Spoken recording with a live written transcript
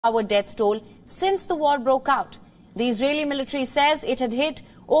our death toll since the war broke out. The Israeli military says it had hit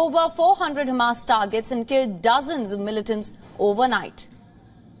over 400 Hamas targets and killed dozens of militants overnight.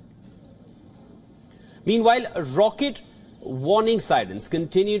 Meanwhile, rocket warning sirens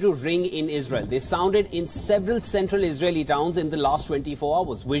continue to ring in Israel. They sounded in several central Israeli towns in the last 24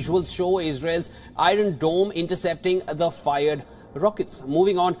 hours. Visuals show Israel's Iron Dome intercepting the fired rockets.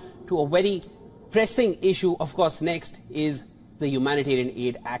 Moving on to a very pressing issue, of course, next is the humanitarian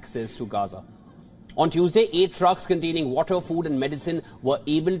aid access to Gaza. On Tuesday, 8 trucks containing water, food and medicine were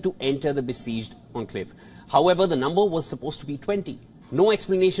able to enter the besieged enclave. However, the number was supposed to be 20. No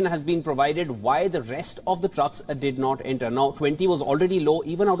explanation has been provided why the rest of the trucks did not enter. Now, 20 was already low.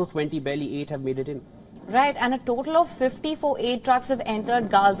 Even out of 20, barely 8 have made it in. Right, and a total of 54 aid trucks have entered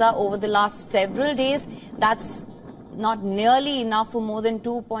Gaza over the last several days. That's not nearly enough for more than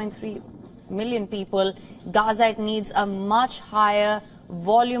 2.3 million people. Gaza needs a much higher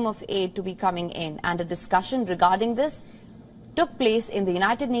volume of aid to be coming in, and a discussion regarding this took place in the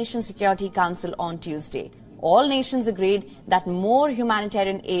United Nations Security Council on Tuesday. All nations agreed that more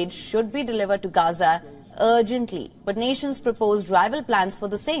humanitarian aid should be delivered to Gaza urgently, but nations proposed rival plans for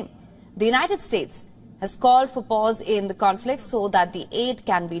the same. The United States has called for pause in the conflict so that the aid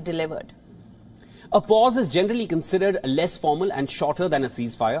can be delivered. A pause is generally considered less formal and shorter than a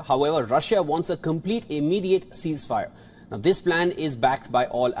ceasefire. However, Russia wants a complete, immediate ceasefire. Now, this plan is backed by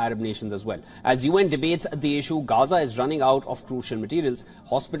all Arab nations as well. As UN debates the issue, Gaza is running out of crucial materials.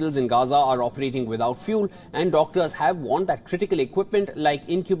 Hospitals in Gaza are operating without fuel, and doctors have warned that critical equipment like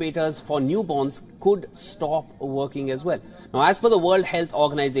incubators for newborns could stop working as well. Now, as per the World Health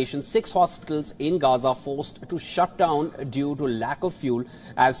Organization, 6 hospitals in Gaza forced to shut down due to lack of fuel.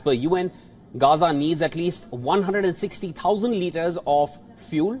 As per UN, Gaza needs at least 160,000 liters of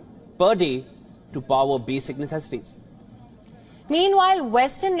fuel per day to power basic necessities. Meanwhile,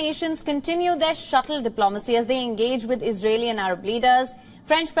 Western nations continue their shuttle diplomacy as they engage with Israeli and Arab leaders.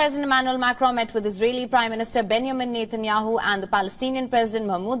 French President Emmanuel Macron met with Israeli Prime Minister Benjamin Netanyahu and the Palestinian President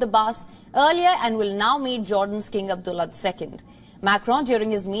Mahmoud Abbas earlier and will now meet Jordan's King Abdullah II. Macron,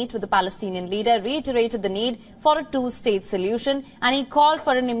 during his meet with the Palestinian leader, reiterated the need for a two-state solution, and he called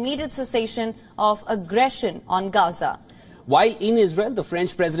for an immediate cessation of aggression on Gaza. While in Israel, the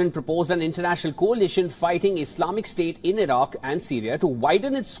French president proposed an international coalition fighting Islamic State in Iraq and Syria to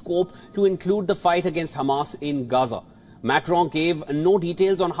widen its scope to include the fight against Hamas in Gaza. Macron gave no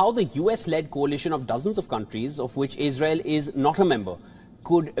details on how the US-led coalition of dozens of countries, of which Israel is not a member,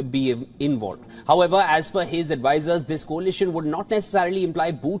 could be involved. However, as per his advisors, this coalition would not necessarily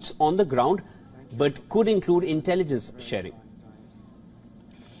imply boots on the ground, but could include intelligence sharing.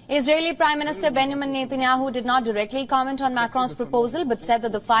 Israeli Prime Minister Benjamin Netanyahu did not directly comment on Macron's proposal, but said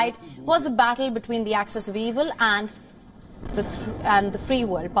that the fight was a battle between the axis of evil and the free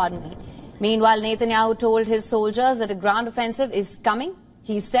world. Meanwhile, Netanyahu told his soldiers that a ground offensive is coming.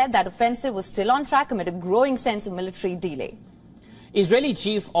 He said that offensive was still on track amid a growing sense of military delay. Israeli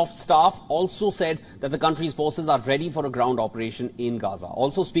Chief of Staff also said that the country's forces are ready for a ground operation in Gaza.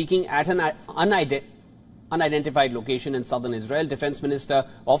 Also speaking at an unidentified location in southern Israel, Defense Minister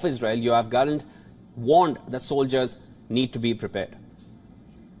of Israel, Yoav Gallant, warned that soldiers need to be prepared.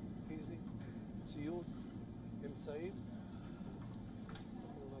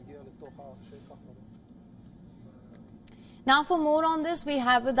 Now, for more on this, we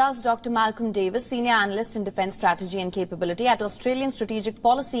have with us Dr. Malcolm Davis, Senior Analyst in Defence Strategy and Capability at Australian Strategic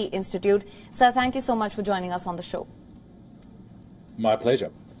Policy Institute. Sir, thank you so much for joining us on the show. My pleasure.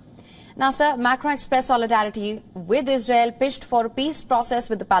 Now, sir, Macron expressed solidarity with Israel, pitched for a peace process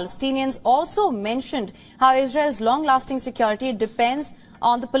with the Palestinians, also mentioned how Israel's long-lasting security depends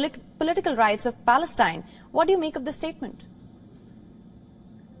on the political rights of Palestine. What do you make of this statement?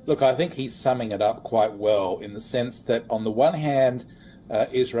 Look, I think he's summing it up quite well in the sense that on the one hand,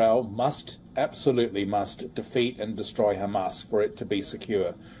 Israel absolutely must defeat and destroy Hamas for it to be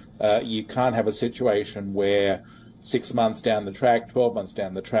secure. You can't have a situation where 6 months down the track, 12 months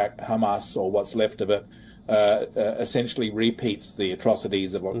down the track, Hamas, or what's left of it, essentially repeats the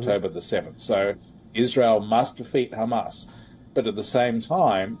atrocities of October the 7th. So Israel must defeat Hamas, but at the same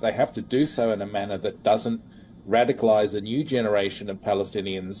time, they have to do so in a manner that doesn't radicalize a new generation of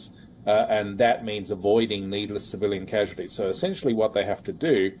Palestinians, and that means avoiding needless civilian casualties. So essentially what they have to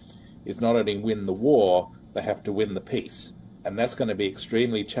do is not only win the war, they have to win the peace. And that's going to be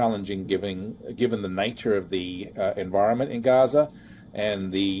extremely challenging given the nature of the environment in Gaza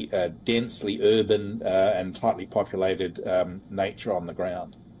and the densely urban and tightly populated nature on the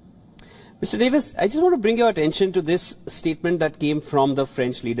ground. Mr. Davis, I just want to bring your attention to this statement that came from the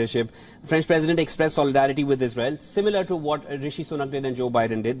French leadership. The French president expressed solidarity with Israel, similar to what Rishi Sunak did and Joe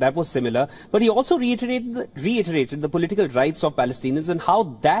Biden did. That was similar. But he also reiterated the political rights of Palestinians and how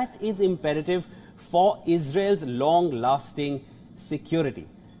that is imperative for Israel's long-lasting security.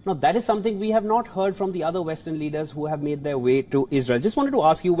 Now, that is something we have not heard from the other Western leaders who have made their way to Israel. Just wanted to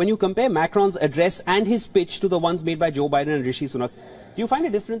ask you, when you compare Macron's address and his pitch to the ones made by Joe Biden and Rishi Sunak, do you find a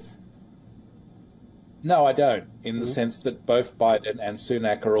difference? No, I don't, in the sense that both Biden and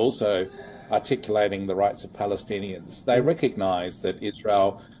Sunak are also articulating the rights of Palestinians. They recognise that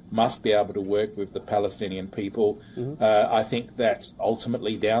Israel must be able to work with the Palestinian people. I think that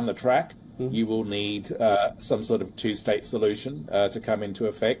ultimately down the track, you will need some sort of two-state solution to come into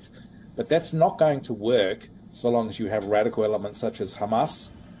effect. But that's not going to work so long as you have radical elements such as Hamas,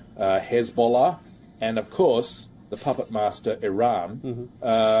 Hezbollah, and of course, the puppet master Iran,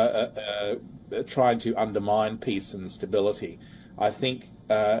 trying to undermine peace and stability. I think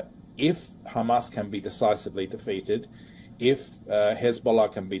if Hamas can be decisively defeated, if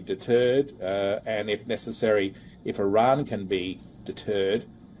Hezbollah can be deterred, and if necessary, if Iran can be deterred,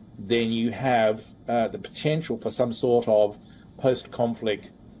 then you have the potential for some sort of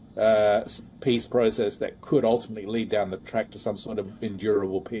post-conflict peace process that could ultimately lead down the track to some sort of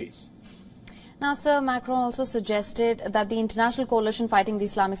endurable peace. Now, Sir, Macron also suggested that the international coalition fighting the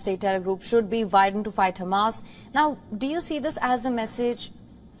Islamic State terror group should be widened to fight Hamas. Now, do you see this as a message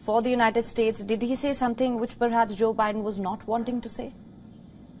for the United States? Did he say something which perhaps Joe Biden was not wanting to say?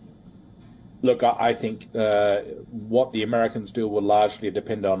 Look, I think what the Americans do will largely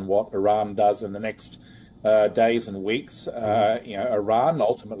depend on what Iran does in the next days and weeks. Iran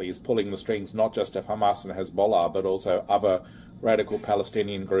ultimately is pulling the strings not just of Hamas and Hezbollah, but also other radical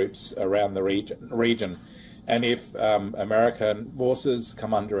Palestinian groups around the region. And if American forces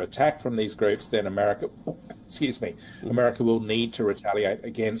come under attack from these groups, then America will need to retaliate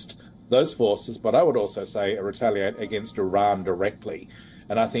against those forces, but I would also say retaliate against Iran directly.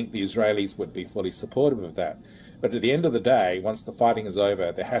 And I think the Israelis would be fully supportive of that. But at the end of the day, once the fighting is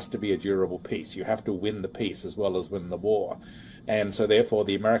over, there has to be a durable peace. You have to win the peace as well as win the war. And so therefore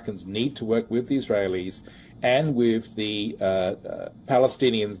the Americans need to work with the Israelis and with the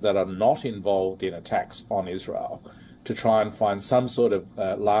Palestinians that are not involved in attacks on Israel to try and find some sort of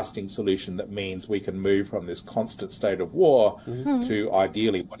lasting solution that means we can move from this constant state of war to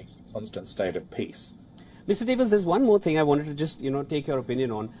ideally what is a constant state of peace. Mr. Davis, there's one more thing I wanted to just, take your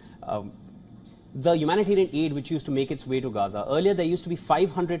opinion on. The humanitarian aid which used to make its way to Gaza. Earlier, there used to be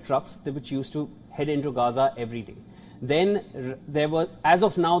 500 trucks which used to head into Gaza every day. Then there were, as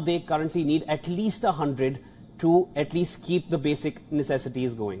of now, they currently need at least 100 to at least keep the basic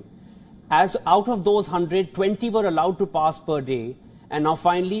necessities going. As out of those 100, 20 were allowed to pass per day, and now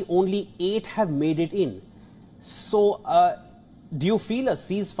finally only 8 have made it in. So, do you feel a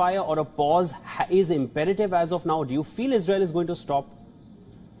ceasefire or a pause is imperative as of now? Do you feel Israel is going to stop?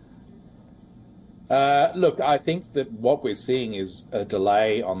 Look, I think that what we're seeing is a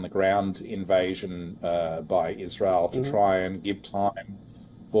delay on the ground invasion by Israel to try and give time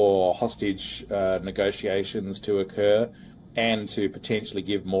for hostage negotiations to occur and to potentially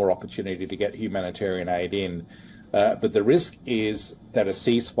give more opportunity to get humanitarian aid in. But the risk is that a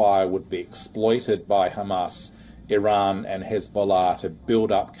ceasefire would be exploited by Hamas, Iran and Hezbollah to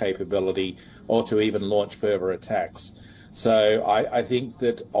build up capability or to even launch further attacks. So I think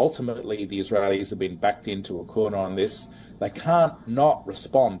that ultimately the Israelis have been backed into a corner on this. They can't not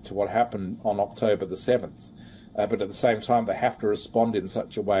respond to what happened on October the 7th. But at the same time, they have to respond in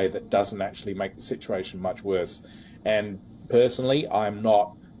such a way that doesn't actually make the situation much worse. And personally, I'm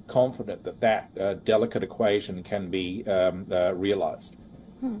not confident that that delicate equation can be realized.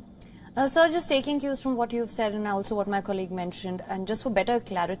 So just taking cues from what you've said and also what my colleague mentioned, and just for better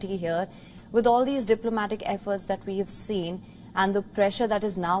clarity here, with all these diplomatic efforts that we have seen and the pressure that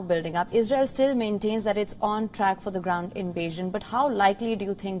is now building up, Israel still maintains that it's on track for the ground invasion. But how likely do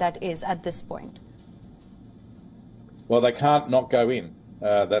you think that is at this point? Well, they can't not go in.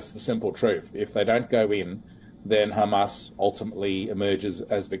 That's the simple truth. If they don't go in, then Hamas ultimately emerges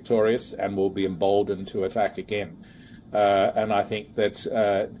as victorious and will be emboldened to attack again. And I think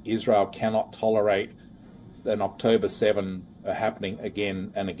that Israel cannot tolerate an October 7 happening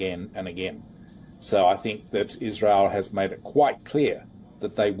again and again and again. So I think that Israel has made it quite clear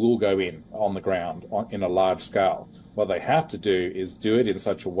that they will go in on the ground in a large scale. What they have to do is do it in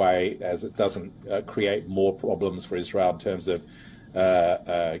such a way as it doesn't create more problems for Israel in terms of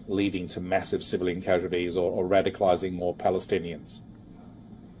leading to massive civilian casualties or radicalizing more Palestinians.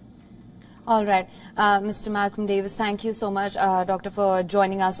 All right. Mr. Malcolm Davis, thank you so much, Doctor, for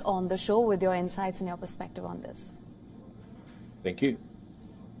joining us on the show with your insights and your perspective on this. Thank you.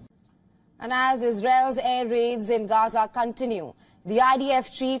 And as Israel's air raids in Gaza continue, the IDF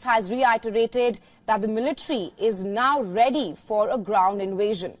chief has reiterated that the military is now ready for a ground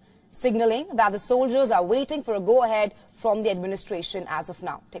invasion, signaling that the soldiers are waiting for a go-ahead from the administration as of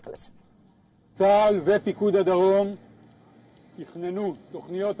now. Take a listen. צה"ל ופיקוד הדרום תכננו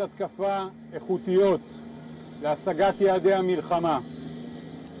תוכניות התקפה איכותיות להשגת יעדי המלחמה.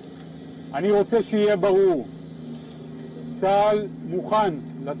 אני רוצה שיהיה ברור, צה"ל מוכן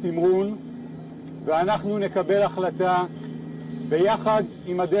לתמרון ואנחנו נקבל החלטה ביחד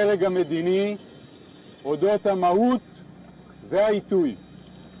עם הדרג המדיני אודות המהות והעיתוי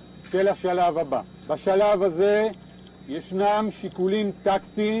של השלב הבא. בשלב הזה ישנם שיקולים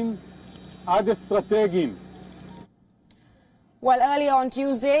טקטיים עד אסטרטגיים. Well, earlier on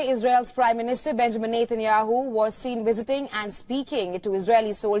Tuesday, Israel's Prime Minister Benjamin Netanyahu was seen visiting and speaking to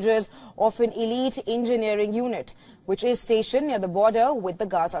Israeli soldiers of an elite engineering unit, which is stationed near the border with the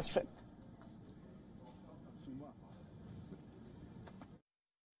Gaza Strip.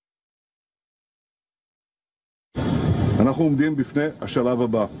 אנחנו עומדים בפני השלב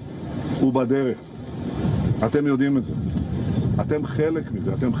הבא, הוא בדרך. אתם יודעים את זה. אתם חלק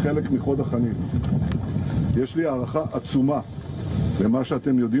מזה, אתם חלק מחוד החנית. יש לי הערכה עצומה למה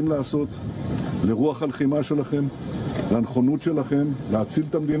שאתם יודעים לעשות, לרוח הלחימה שלכם, לנכונות שלכם, להציל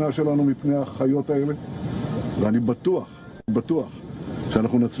את המדינה שלנו מפני החיות האלה. ואני בטוח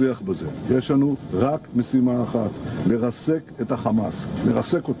שאנחנו נצליח בזה. יש לנו רק משימה אחת, לרסק את החמאס,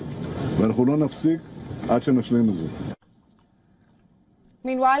 לרסק אותו. ואנחנו לא נפסיק עד שנשלים את זה.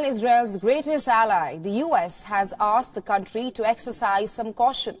 Meanwhile, Israel's greatest ally, the US, has asked the country to exercise some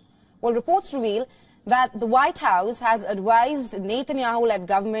caution. Well, reports reveal that the White House has advised Netanyahu-led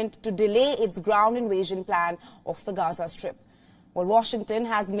government to delay its ground invasion plan of the Gaza Strip. Well, Washington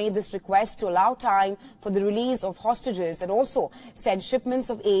has made this request to allow time for the release of hostages and also send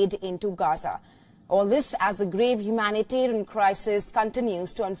shipments of aid into Gaza. All this as a grave humanitarian crisis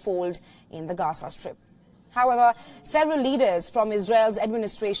continues to unfold in the Gaza Strip. However, several leaders from Israel's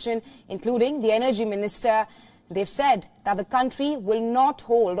administration, including the energy minister, they've said that the country will not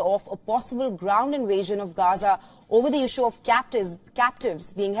hold off a possible ground invasion of Gaza over the issue of captives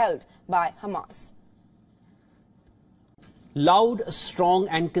being held by Hamas. Loud, strong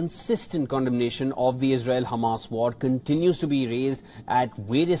and consistent condemnation of the Israel-Hamas war continues to be raised at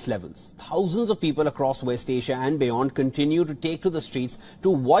various levels. Thousands of people across West Asia and beyond continue to take to the streets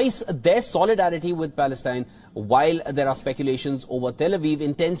to voice their solidarity with Palestine, while there are speculations over Tel Aviv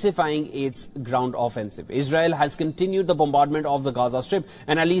intensifying its ground offensive. Israel has continued the bombardment of the Gaza Strip,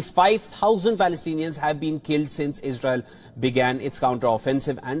 and at least 5,000 Palestinians have been killed since Israel began its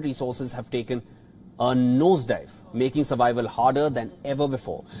counter-offensive, and resources have taken a nosedive, making survival harder than ever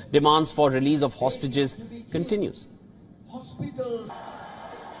before. Demands for release of hostages continues.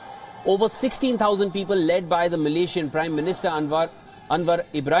 Over 16,000 people, led by the Malaysian Prime Minister Anwar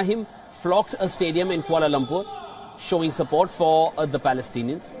Ibrahim, flocked a stadium in Kuala Lumpur, showing support for the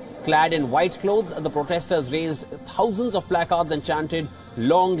Palestinians. Clad in white clothes, the protesters raised thousands of placards and chanted,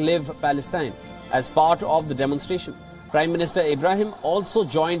 "Long live Palestine," as part of the demonstration. Prime Minister Ibrahim also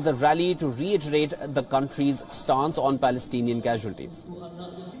joined the rally to reiterate the country's stance on Palestinian casualties.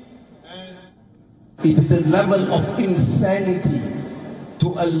 It is a level of insanity to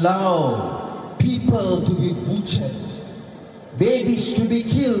allow people to be butchered, babies to be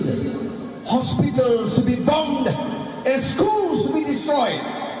killed, hospitals to be bombed, and schools to be destroyed.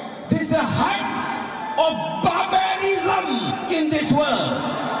 This is the height of barbarism in this world.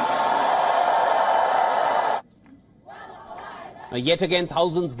 Yet again,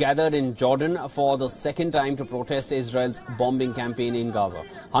 thousands gathered in Jordan for the second time to protest Israel's bombing campaign in Gaza.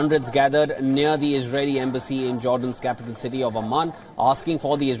 Hundreds gathered near the Israeli embassy in Jordan's capital city of Amman, asking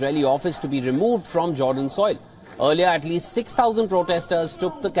for the Israeli office to be removed from Jordan soil. Earlier, at least 6,000 protesters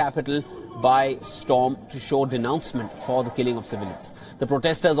took the capital by storm to show denouncement for the killing of civilians. The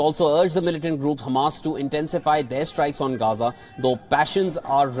protesters also urged the militant group Hamas to intensify their strikes on Gaza, though passions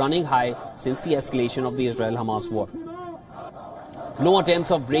are running high since the escalation of the Israel-Hamas war. No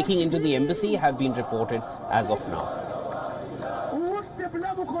attempts of breaking into the embassy have been reported as of now.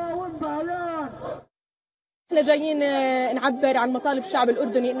 احنا جايين نعبر عن مطالب الشعب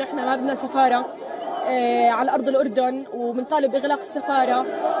الأردني إنه احنا ما بدنا سفارة على أرض الأردن، ومنطالب بإغلاق السفارة،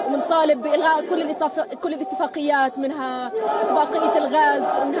 ومنطالب بإلغاء كل الاتفاقيات، منها اتفاقية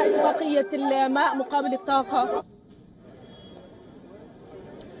الغاز ومنها اتفاقية الماء مقابل الطاقة.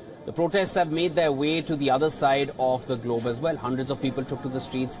 The protests have made their way to the other side of the globe as well. Hundreds of people took to the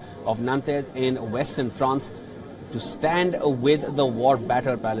streets of Nantes in western France to stand with the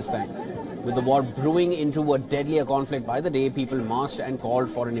war-battered Palestine. With the war brewing into a deadlier conflict by the day, people marched and called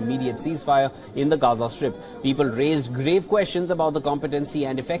for an immediate ceasefire in the Gaza Strip. People raised grave questions about the competency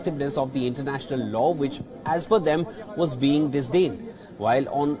and effectiveness of the international law, which, as per them, was being disdained. While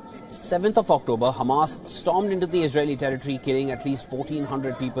on 7th of October, Hamas stormed into the Israeli territory, killing at least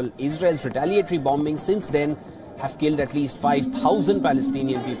 1,400 people. Israel's retaliatory bombings since then have killed at least 5,000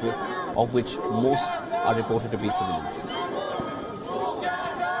 Palestinian people, of which most are reported to be civilians.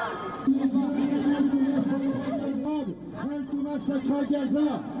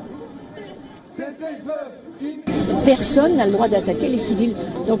 Personne n'a le droit d'attaquer les civils.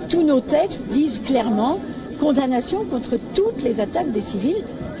 Donc tous nos textes disent clairement condamnation contre toutes les attaques des civils,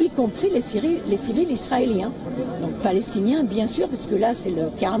 y compris les civils israéliens. Donc palestiniens, bien sûr, parce que là c'est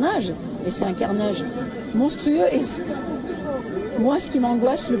le carnage, mais c'est un carnage monstrueux. Et moi, ce qui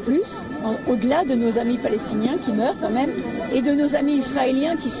m'angoisse le plus, au-delà de nos amis palestiniens qui meurent quand même, et de nos amis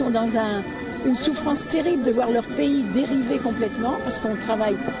israéliens qui sont dans une souffrance terrible de voir leur pays dériver complètement, parce qu'on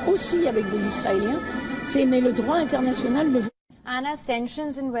travaille aussi avec des Israéliens, c'est mais le droit international ne veut. And as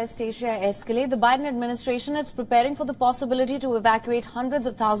tensions in West Asia escalate, the Biden administration is preparing for the possibility to evacuate hundreds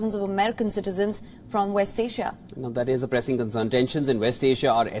of thousands of American citizens from West Asia. Now, that is a pressing concern. Tensions in West Asia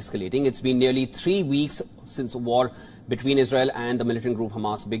are escalating. It's been nearly 3 weeks since war between Israel and the militant group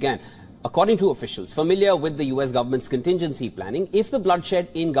Hamas began. According to officials familiar with the US government's contingency planning, if the bloodshed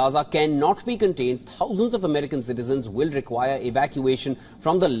in Gaza cannot be contained, thousands of American citizens will require evacuation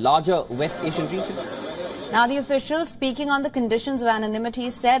from the larger West Asian region. Now, the officials speaking on the conditions of anonymity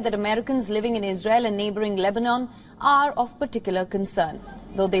said that Americans living in Israel and neighboring Lebanon are of particular concern,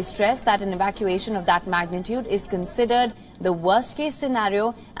 though they stress that an evacuation of that magnitude is considered the worst-case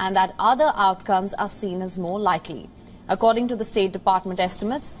scenario and that other outcomes are seen as more likely. According to the State Department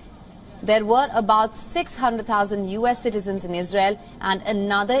estimates, there were about 600,000 US citizens in Israel and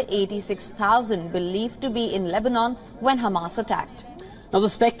another 86,000 believed to be in Lebanon when Hamas attacked. Now, the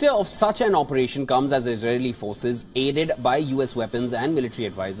spectre of such an operation comes as Israeli forces, aided by US weapons and military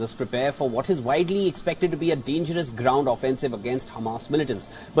advisors, prepare for what is widely expected to be a dangerous ground offensive against Hamas militants.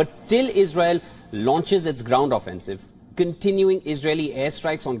 But till Israel launches its ground offensive, continuing Israeli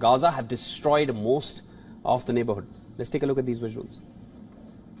airstrikes on Gaza have destroyed most of the neighborhood. Let's take a look at these visuals.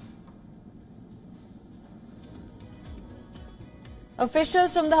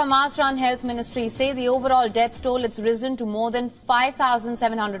 Officials from the Hamas-run health ministry say the overall death toll has risen to more than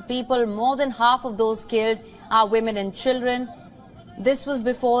 5,700 people. More than half of those killed are women and children. This was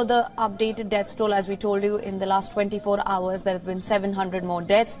before the updated death toll, as we told you, in the last 24 hours. There have been 700 more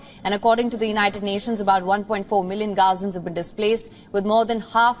deaths. And according to the United Nations, about 1.4 million Gazans have been displaced, with more than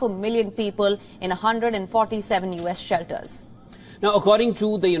 500,000 people in 147 US shelters. Now, according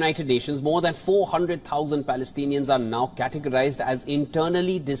to the United Nations, more than 400,000 Palestinians are now categorized as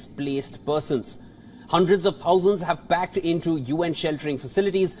internally displaced persons. Hundreds of thousands have packed into UN sheltering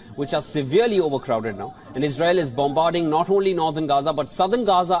facilities, which are severely overcrowded now. And Israel is bombarding not only northern Gaza, but southern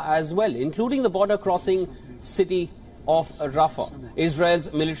Gaza as well, including the border crossing city of Rafah.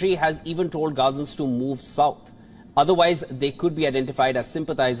 Israel's military has even told Gazans to move south. Otherwise, they could be identified as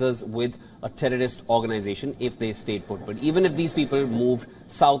sympathizers with a terrorist organization if they stayed put. But even if these people moved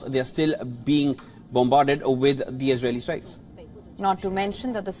south, they are still being bombarded with the Israeli strikes. Not to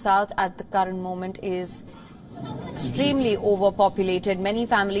mention that the south at the current moment is extremely overpopulated. Many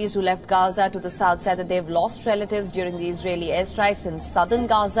families who left Gaza to the south said that they've lost relatives during the Israeli airstrikes in southern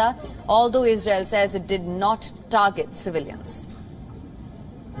Gaza, although Israel says it did not target civilians.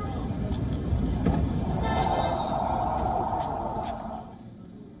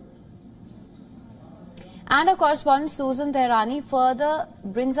 And our correspondent Susan Tehrani further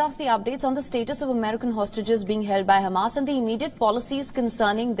brings us the updates on the status of American hostages being held by Hamas and the immediate policies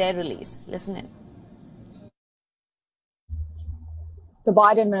concerning their release. Listen in. The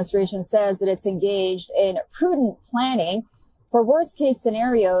Biden administration says that it's engaged in prudent planning for worst-case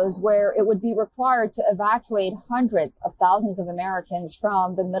scenarios where it would be required to evacuate hundreds of thousands of Americans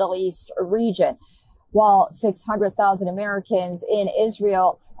from the Middle East region. While 600,000 Americans in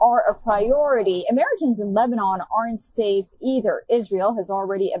Israel are a priority, Americans in Lebanon aren't safe either. Israel has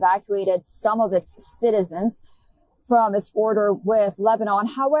already evacuated some of its citizens from its border with Lebanon.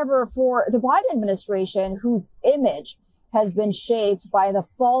 However, for the Biden administration, whose image has been shaped by the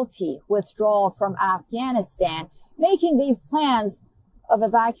faulty withdrawal from Afghanistan, making these plans of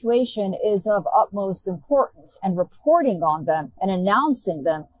evacuation is of utmost importance, and reporting on them and announcing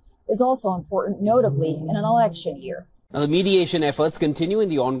them is also important, notably in an election year. Now, the mediation efforts continue in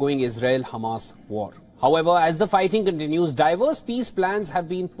the ongoing Israel-Hamas war. However, as the fighting continues, diverse peace plans have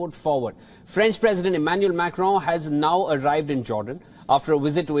been put forward. French President Emmanuel Macron has now arrived in Jordan after a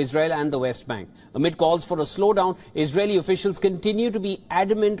visit to Israel and the West Bank. Amid calls for a slowdown, Israeli officials continue to be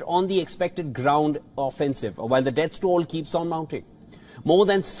adamant on the expected ground offensive, while the death toll keeps on mounting. More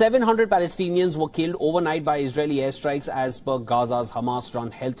than 700 Palestinians were killed overnight by Israeli airstrikes as per Gaza's Hamas-run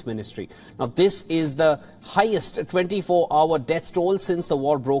health ministry. Now, this is the highest 24-hour death toll since the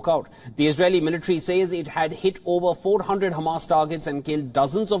war broke out. The Israeli military says it had hit over 400 Hamas targets and killed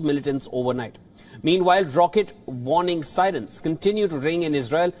dozens of militants overnight. Meanwhile, rocket warning sirens continue to ring in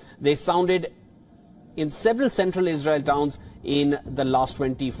Israel. They sounded in several central Israel towns in the last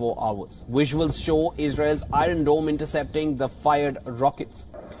 24 hours. Visuals show Israel's Iron Dome intercepting the fired rockets.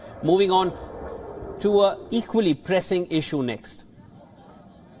 Moving on to an equally pressing issue next.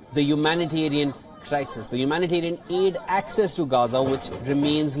 The humanitarian crisis, the humanitarian aid access to Gaza, which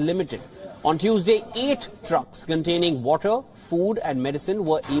remains limited. On Tuesday, 8 trucks containing water, food and medicine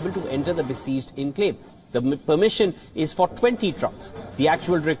were able to enter the besieged enclave. The permission is for 20 trucks. The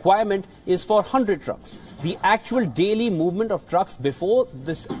actual requirement is for 100 trucks. The actual daily movement of trucks before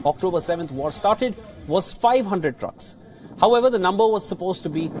this October 7th war started was 500 trucks. However, the number was supposed to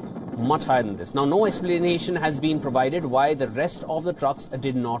be much higher than this. Now, no explanation has been provided why the rest of the trucks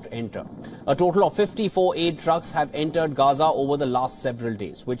did not enter. A total of 54 aid trucks have entered Gaza over the last several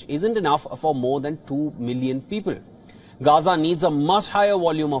days, which isn't enough for more than 2 million people. Gaza needs a much higher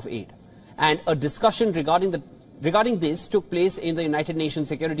volume of aid. And a discussion regarding this took place in the United Nations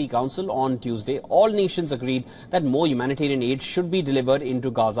Security Council on Tuesday. All nations agreed that more humanitarian aid should be delivered into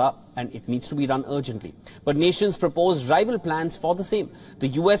Gaza, and it needs to be done urgently. But nations proposed rival plans for the same. The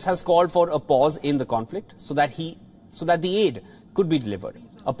US has called for a pause in the conflict so that the aid could be delivered.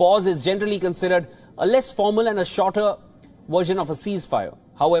 A pause is generally considered a less formal and a shorter version of a ceasefire.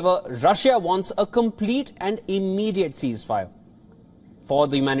 However, Russia wants a complete and immediate ceasefire for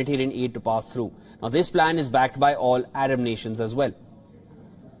the humanitarian aid to pass through. Now, this plan is backed by all Arab nations as well.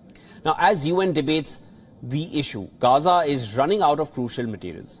 Now, as UN debates the issue, Gaza is running out of crucial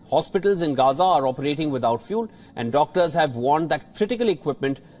materials. Hospitals in Gaza are operating without fuel, and doctors have warned that critical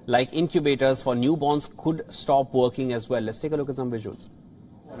equipment like incubators for newborns could stop working as well. Let's take a look at some visuals.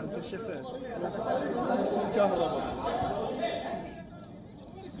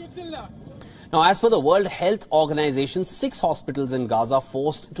 Now, as per the World Health Organization, 6 hospitals in Gaza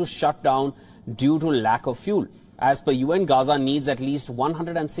forced to shut down due to lack of fuel. As per UN, Gaza needs at least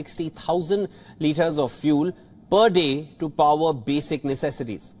 160,000 litres of fuel per day to power basic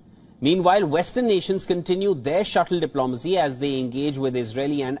necessities. Meanwhile, Western nations continue their shuttle diplomacy as they engage with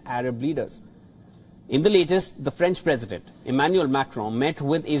Israeli and Arab leaders. In the latest, the French President Emmanuel Macron met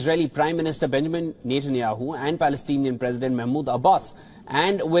with Israeli Prime Minister Benjamin Netanyahu and Palestinian President Mahmoud Abbas,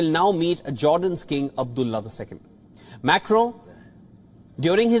 and will now meet Jordan's King Abdullah II. Macron,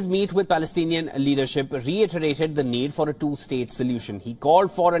 during his meet with Palestinian leadership, reiterated the need for a two-state solution. He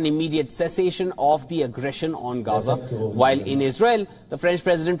called for an immediate cessation of the aggression on Gaza, while in Israel, the French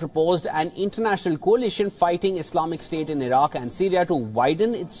president proposed an international coalition fighting Islamic State in Iraq and Syria to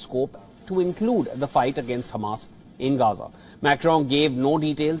widen its scope to include the fight against Hamas in Gaza. Macron gave no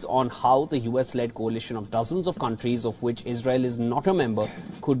details on how the US-led coalition of dozens of countries, of which Israel is not a member,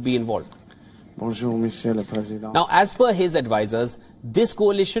 could be involved. Bonjour, Monsieur le Président. Now, as per his advisors, this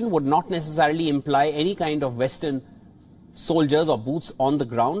coalition would not necessarily imply any kind of Western soldiers or boots on the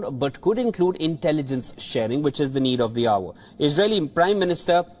ground, but could include intelligence sharing, which is the need of the hour. Israeli Prime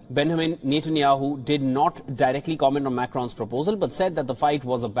Minister Benjamin Netanyahu did not directly comment on Macron's proposal, but said that the fight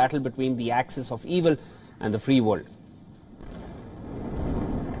was a battle between the axis of evil and the free world.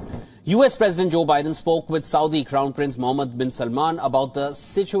 US President Joe Biden spoke with Saudi Crown Prince Mohammed bin Salman about the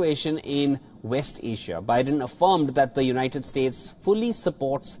situation in West Asia. Biden affirmed that the United States fully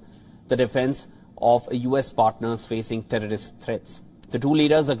supports the defense of US partners facing terrorist threats. The two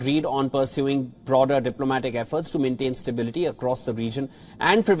leaders agreed on pursuing broader diplomatic efforts to maintain stability across the region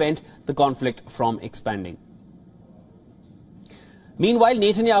and prevent the conflict from expanding. Meanwhile,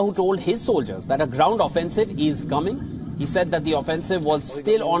 Netanyahu told his soldiers that a ground offensive is coming. He said that the offensive was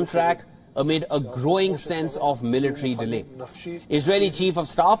still on track amid a growing sense of military delay. Israeli Chief of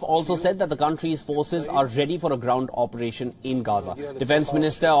Staff also said that the country's forces are ready for a ground operation in Gaza. Defense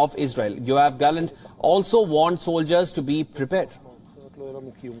Minister of Israel, Yoav Gallant, also warned soldiers to be prepared.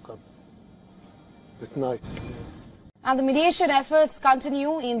 And the mediation efforts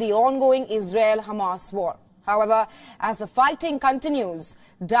continue in the ongoing Israel-Hamas war. However, as the fighting continues,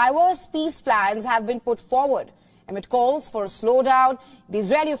 diverse peace plans have been put forward. Amid calls for a slowdown, the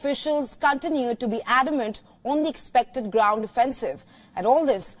Israeli officials continue to be adamant on the expected ground offensive, and all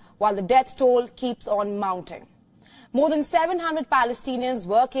this while the death toll keeps on mounting. More than 700 Palestinians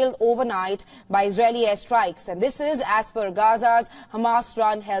were killed overnight by Israeli airstrikes, and this is as per Gaza's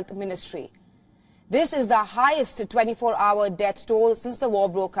Hamas-run health ministry. This is the highest 24-hour death toll since the war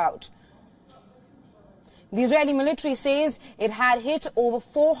broke out. The Israeli military says it had hit over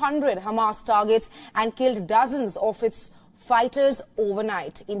 400 Hamas targets and killed dozens of its fighters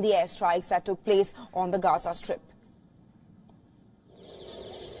overnight in the airstrikes that took place on the Gaza Strip.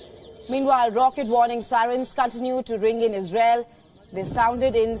 Meanwhile, rocket warning sirens continue to ring in Israel. They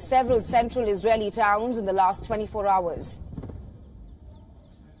sounded in several central Israeli towns in the last 24 hours.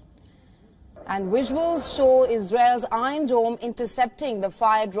 And visuals show Israel's Iron Dome intercepting the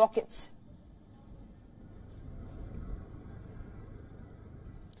fired rockets.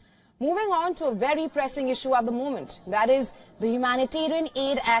 Moving on to a very pressing issue at the moment, that is the humanitarian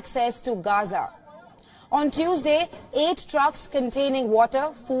aid access to Gaza. On Tuesday, 8 trucks containing water,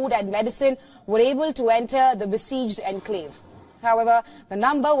 food and medicine were able to enter the besieged enclave. However, the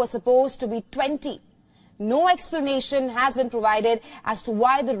number was supposed to be 20. No explanation has been provided as to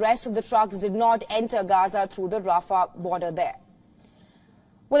why the rest of the trucks did not enter Gaza through the Rafah border there.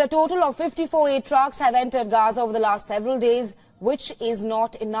 Well, a total of 54 aid trucks have entered Gaza over the last several days, which is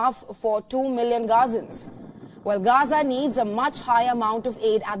not enough for 2 million Gazans. Well, Gaza needs a much higher amount of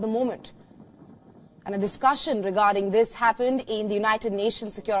aid at the moment. And a discussion regarding this happened in the United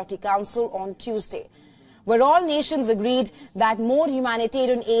Nations Security Council on Tuesday, where all nations agreed that more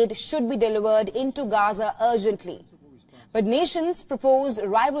humanitarian aid should be delivered into Gaza urgently. But nations proposed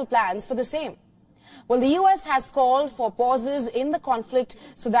rival plans for the same. Well, the US has called for pauses in the conflict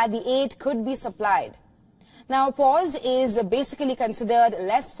so that the aid could be supplied. Now, a pause is basically considered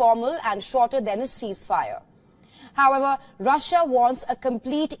less formal and shorter than a ceasefire. However, Russia wants a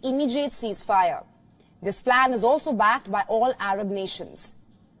complete, immediate ceasefire. This plan is also backed by all Arab nations.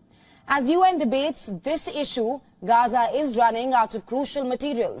 As UN debates this issue, Gaza is running out of crucial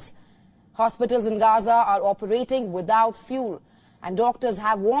materials. Hospitals in Gaza are operating without fuel, and doctors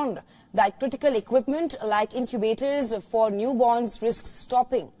have warned that critical equipment like incubators for newborns risks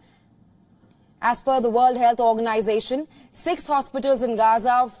stopping. As per the World Health Organization, 6 hospitals in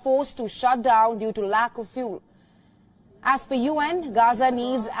Gaza are forced to shut down due to lack of fuel. As per UN, Gaza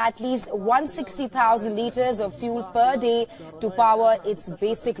needs at least 160,000 liters of fuel per day to power its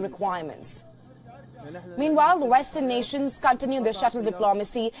basic requirements. Meanwhile, the Western nations continue their shuttle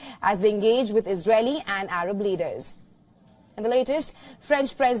diplomacy as they engage with Israeli and Arab leaders. In the latest,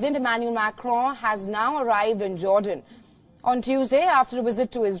 French President Emmanuel Macron has now arrived in Jordan on Tuesday after a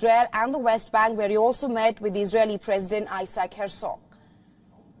visit to Israel and the West Bank, where he also met with the Israeli President Isaac Herzog.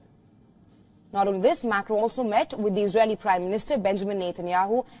 Not only this, Macron also met with the Israeli Prime Minister Benjamin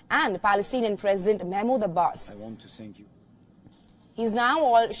Netanyahu and Palestinian President Mahmoud Abbas. I want to thank you. He's now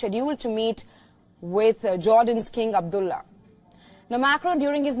all scheduled to meet with Jordan's King Abdullah. Now, Macron,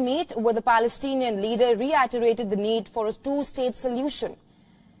 during his meet with the Palestinian leader, reiterated the need for a two-state solution.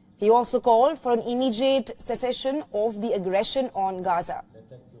 He also called for an immediate cessation of the aggression on Gaza.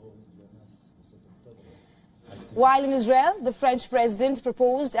 While in Israel, the French president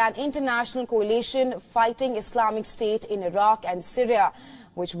proposed an international coalition fighting Islamic State in Iraq and Syria,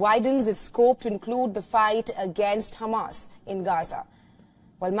 which widens its scope to include the fight against Hamas in Gaza.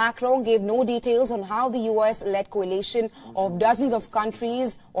 While Macron gave no details on how the US-led coalition of dozens of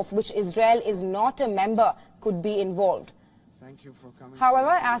countries, of which Israel is not a member, could be involved. Thank you for coming.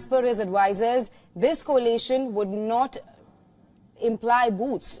 However, as per his advisors, this coalition would not imply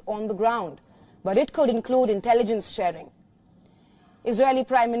boots on the ground, but it could include intelligence sharing. Israeli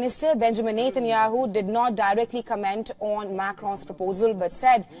Prime Minister Benjamin Netanyahu did not directly comment on Macron's proposal, but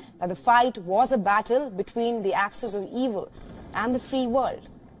said that the fight was a battle between the axis of evil and the free world.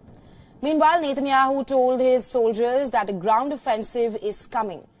 Meanwhile, Netanyahu told his soldiers that a ground offensive is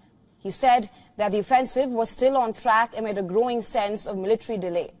coming. He said that the offensive was still on track amid a growing sense of military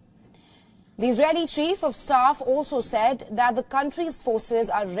delay. The Israeli Chief of Staff also said that the country's forces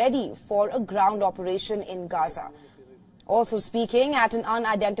are ready for a ground operation in Gaza. Also speaking at an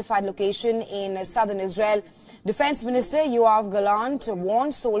unidentified location in southern Israel, Defense Minister Yoav Gallant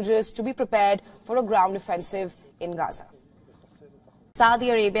warned soldiers to be prepared for a ground offensive in Gaza. Saudi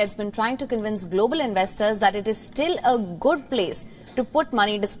Arabia has been trying to convince global investors that it is still a good place to put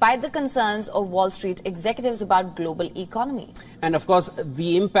money despite the concerns of Wall Street executives about global economy. And of course,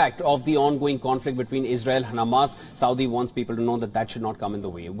 the impact of the ongoing conflict between Israel and Hamas, Saudi wants people to know that that should not come in the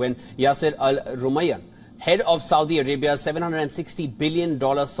way. When Yasser Al-Rumayyan, head of Saudi Arabia's $760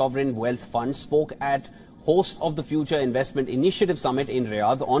 billion sovereign wealth fund, spoke at host of the Future Investment Initiative Summit in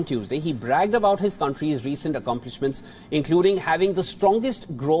Riyadh on Tuesday. He bragged about his country's recent accomplishments, including having the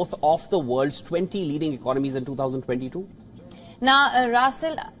strongest growth of the world's 20 leading economies in 2022. Now,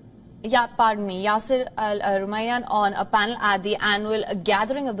 Yasir Al-Rumayyan on a panel at the annual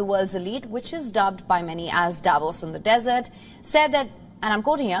gathering of the world's elite, which is dubbed by many as Davos in the desert, said that, and I'm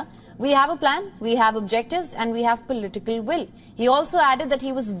quoting here, "We have a plan, we have objectives, and we have political will." He also added that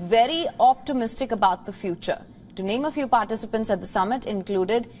he was very optimistic about the future. To name a few, participants at the summit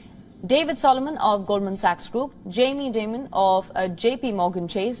included David Solomon of Goldman Sachs Group, Jamie Dimon of JP Morgan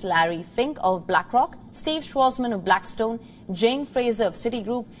Chase, Larry Fink of BlackRock, Steve Schwarzman of Blackstone, Jane Fraser of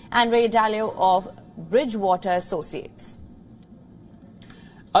Citigroup, and Ray Dalio of Bridgewater Associates.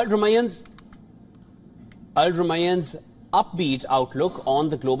 Al-Rumayyan's upbeat outlook on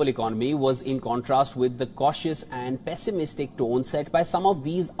the global economy was in contrast with the cautious and pessimistic tone set by some of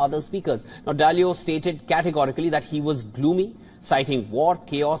these other speakers. Now, Dalio stated categorically that he was gloomy, citing war,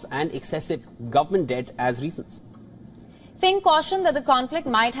 chaos, and excessive government debt as reasons. Fink cautioned that the conflict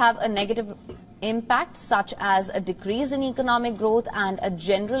might have a negative impact, such as a decrease in economic growth and a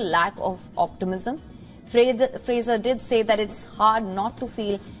general lack of optimism. Fraser did say that it's hard not to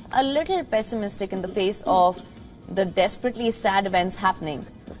feel a little pessimistic in the face of the desperately sad events happening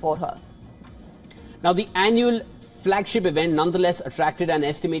before her. Now, the annual flagship event nonetheless attracted an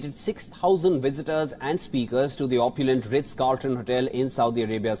estimated 6,000 visitors and speakers to the opulent Ritz-Carlton Hotel in Saudi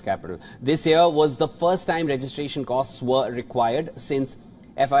Arabia's capital. This year was the first time registration costs were required since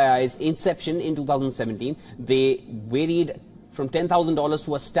FII's inception in 2017. They varied from $10,000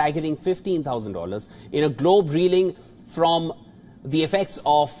 to a staggering $15,000 in a globe reeling from the effects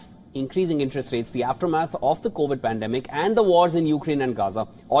of increasing interest rates, the aftermath of the COVID pandemic, and the wars in Ukraine and Gaza.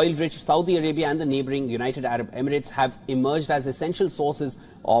 Oil-rich Saudi Arabia and the neighboring United Arab Emirates have emerged as essential sources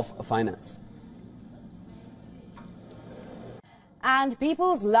of finance. And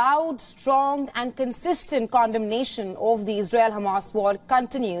people's loud, strong and consistent condemnation of the Israel-Hamas war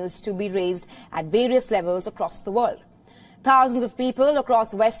continues to be raised at various levels across the world. Thousands of people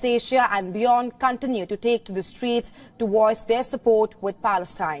across West Asia and beyond continue to take to the streets to voice their support with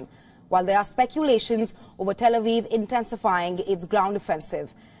Palestine, while there are speculations over Tel Aviv intensifying its ground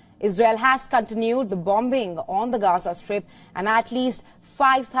offensive. Israel has continued the bombing on the Gaza Strip, and at least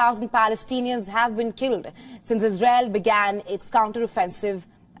 5,000 Palestinians have been killed since Israel began its counteroffensive,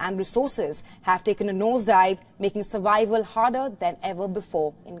 and resources have taken a nosedive, making survival harder than ever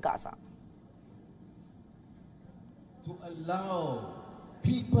before in Gaza. To allow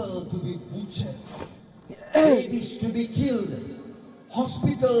people to be butchered, babies to be killed,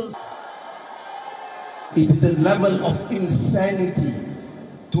 hospitals. It is a level of insanity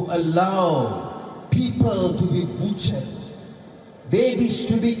to allow people to be butchered, babies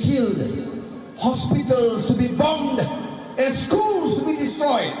to be killed, hospitals to be bombed, and schools to be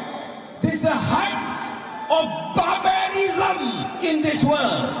destroyed. This is the height of barbarism in this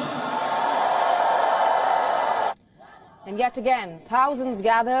world. And yet again, thousands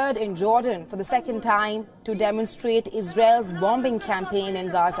gathered in Jordan for the second time to demonstrate Israel's bombing campaign in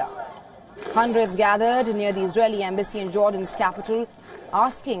Gaza. Hundreds gathered near the Israeli embassy in Jordan's capital,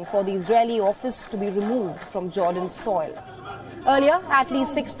 asking for the Israeli office to be removed from Jordan's soil. Earlier, at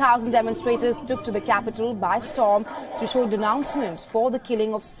least 6,000 demonstrators took to the capital by storm to show denouncement for the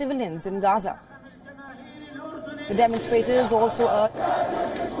killing of civilians in Gaza. The demonstrators also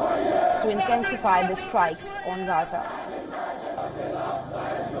urged to intensify the strikes on Gaza.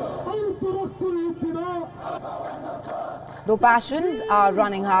 Though passions are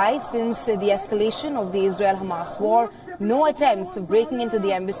running high since the escalation of the Israel-Hamas war, no attempts of breaking into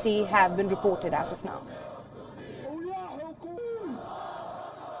the embassy have been reported as of now.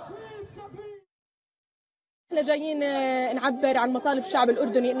 احنا جايين نعبر عن مطالب الشعب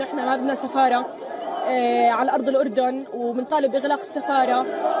الأردني إنه احنا ما بدنا سفارة على أرض الأردن، وبنطالب بإغلاق السفارة،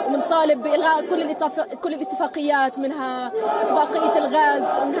 وبنطالب بإلغاء كل الاتفاقيات، منها اتفاقية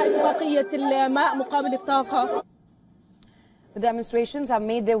الغاز ومنها اتفاقية الماء مقابل الطاقة. The demonstrations have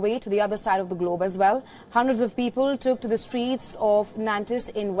made their way to the other side of the globe as well. Hundreds of people took to the streets of Nantes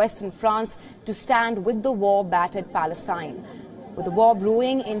in western France to stand with the war-battered Palestine. With the war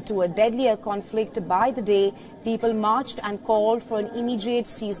brewing into a deadlier conflict by the day, people marched and called for an immediate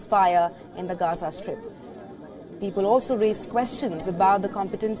ceasefire in the Gaza Strip. People also raised questions about the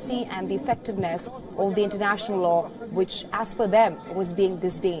competency and the effectiveness of the international law, which, as per them, was being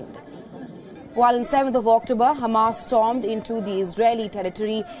disdained. While on 7th of October, Hamas stormed into the Israeli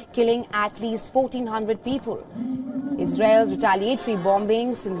territory, killing at least 1,400 people. Israel's retaliatory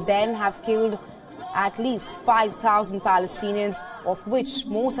bombings since then have killed at least 5,000 Palestinians, of which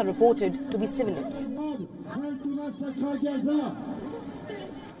most are reported to be civilians.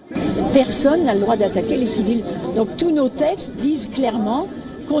 Personne n'a le droit d'attaquer les civils. Donc tous nos textes disent clairement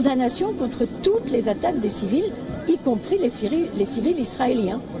condamnation contre toutes les attaques des civils, y compris les civils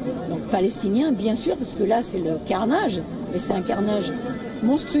israéliens. Donc palestiniens, bien sûr, parce que là c'est le carnage, mais c'est un carnage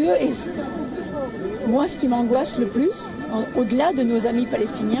monstrueux. Et moi, ce qui m'angoisse le plus, au-delà de nos amis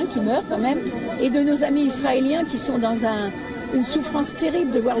palestiniens qui meurent quand même, et de nos amis israéliens qui sont dans une souffrance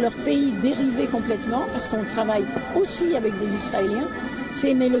terrible de voir leur pays dériver complètement, parce qu'on travaille aussi avec des Israéliens,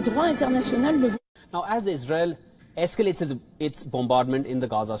 mais le droit international le veut. Now, as Israel escalates its bombardment in the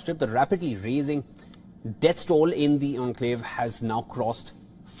Gaza Strip, the rapidly raising death toll in the enclave has now crossed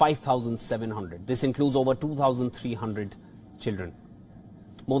 5,700. This includes over 2,300 children.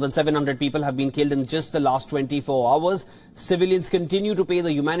 More than 700 people have been killed in just the last 24 hours. Civilians continue to pay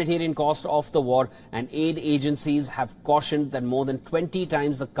the humanitarian cost of the war, and aid agencies have cautioned that more than 20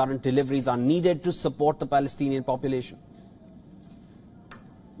 times the current deliveries are needed to support the Palestinian population.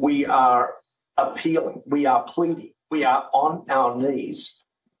 We are appealing, we are pleading, we are on our knees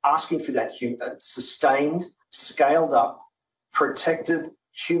asking for that sustained, scaled up, protected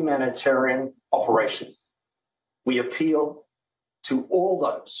humanitarian operation. We appeal to all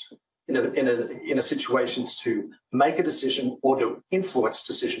those in a situation to make a decision or to influence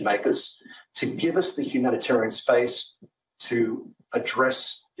decision makers to give us the humanitarian space to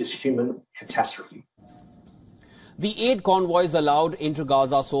address this human catastrophe. The aid convoys allowed into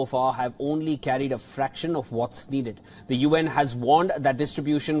Gaza so far have only carried a fraction of what's needed. The UN has warned that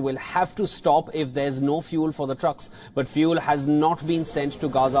distribution will have to stop if there's no fuel for the trucks. But fuel has not been sent to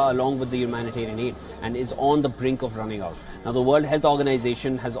Gaza along with the humanitarian aid and is on the brink of running out. Now, the World Health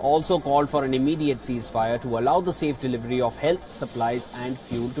Organization has also called for an immediate ceasefire to allow the safe delivery of health supplies and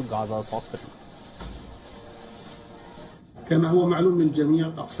fuel to Gaza's hospitals. كما هو معلوم للجميع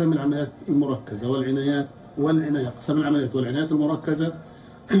أقسام العمليات المركزة أقسام العمليات والعنايات المركزة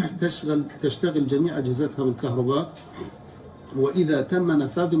تشتغل جميع أجهزتها بالكهرباء، وإذا تم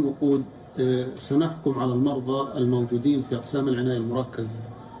نفاذ الوقود سنحكم على المرضى الموجودين في أقسام العناية المركزة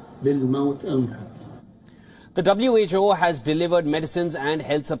بالموت المحتم. The WHO has delivered medicines and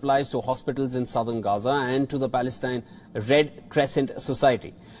health supplies to hospitals in southern Gaza and to the Palestine Red Crescent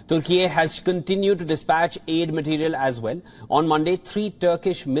Society. Turkey has continued to dispatch aid material as well. On Monday, 3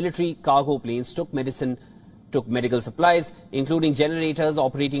 Turkish military cargo planes took medical supplies, including generators,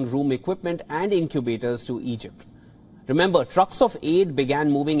 operating room equipment and incubators to Egypt. Remember, trucks of aid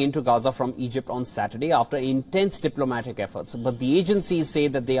began moving into Gaza from Egypt on Saturday after intense diplomatic efforts, but the agencies say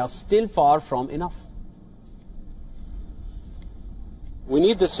that they are still far from enough. We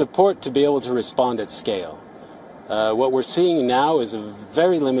need the support to be able to respond at scale. What we're seeing now is a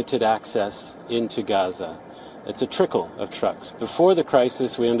very limited access into Gaza. It's a trickle of trucks. Before the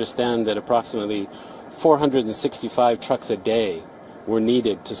crisis, we understand that approximately 465 trucks a day were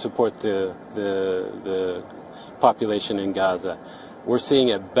needed to support the population in Gaza. We're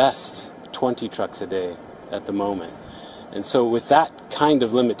seeing at best 20 trucks a day at the moment. And so with that kind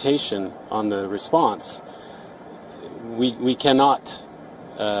of limitation on the response, we cannot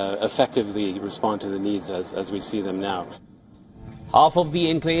effectively respond to the needs as we see them now. Half of the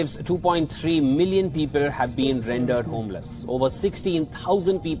enclave's 2.3 million people have been rendered homeless. Over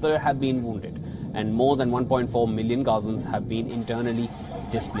 16,000 people have been wounded, and more than 1.4 million Gazans have been internally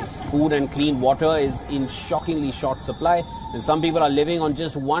displaced. Food and clean water is in shockingly short supply, and some people are living on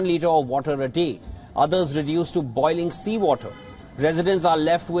just 1 liter of water a day. Others reduced to boiling seawater. Residents are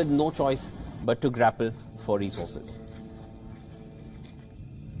left with no choice but to grapple for resources.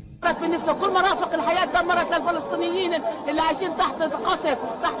 بالنسبة كل مرافق الحياة دمرت للفلسطينيين اللي عايشين تحت القصف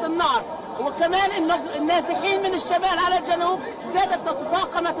تحت النار، وكمان انه النازحين من الشمال على الجنوب زادت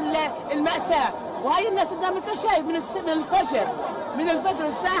تفاقمت المأساة. وهي الناس قدام انت شايف من الفجر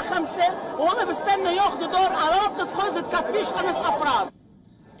الساعة 5 وهم بيستنوا ياخذوا دور على ربطة خوذة تكفيش 5 أفراد.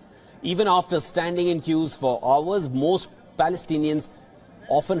 Even after standing in queues for hours, most Palestinians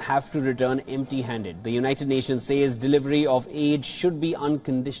often have to return empty-handed. The United Nations says delivery of aid should be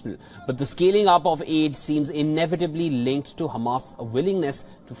unconditional, but the scaling up of aid seems inevitably linked to Hamas' willingness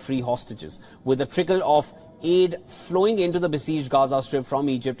to free hostages. With a trickle of aid flowing into the besieged Gaza Strip from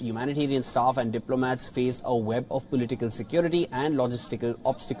Egypt, humanitarian staff and diplomats face a web of political security and logistical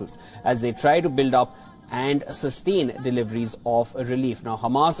obstacles as they try to build up and sustain deliveries of relief. Now,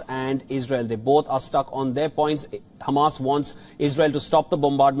 Hamas and Israel, they both are stuck on their points. Hamas wants Israel to stop the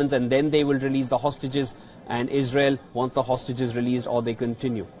bombardments and then they will release the hostages, and Israel wants the hostages released or they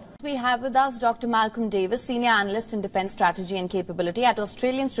continue. We have with us Dr. Malcolm Davis, Senior Analyst in Defence Strategy and Capability at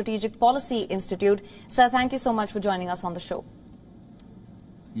Australian Strategic Policy Institute. Sir, thank you so much for joining us on the show.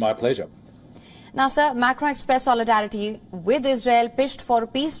 My pleasure. Now, sir, Macron expressed solidarity with Israel, pitched for a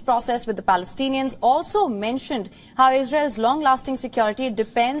peace process with the Palestinians, also mentioned how Israel's long-lasting security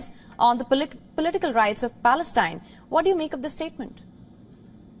depends on the political rights of Palestine. What do you make of this statement?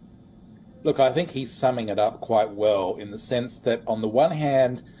 Look, I think he's summing it up quite well in the sense that on the one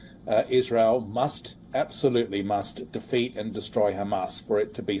hand, Israel absolutely must defeat and destroy Hamas for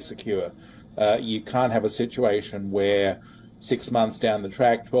it to be secure. You can't have a situation where 6 months down the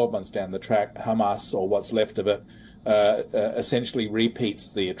track, 12 months down the track, Hamas, or what's left of it, essentially repeats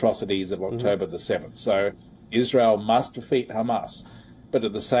the atrocities of October the 7th. So Israel must defeat Hamas, but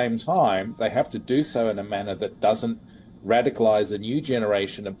at the same time, they have to do so in a manner that doesn't radicalize a new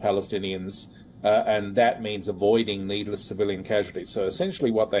generation of Palestinians, and that means avoiding needless civilian casualties. So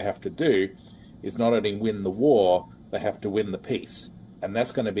essentially what they have to do is not only win the war, they have to win the peace. And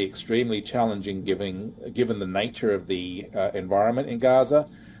that's going to be extremely challenging given the nature of the environment in Gaza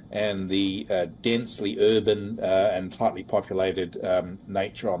and the densely urban and tightly populated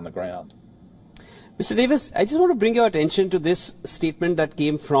nature on the ground. Mr. Davis, I just want to bring your attention to this statement that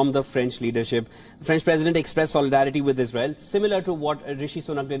came from the French leadership. The French president expressed solidarity with Israel, similar to what Rishi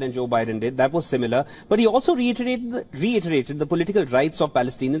Sunak did and Joe Biden did. That was similar. But he also reiterated the political rights of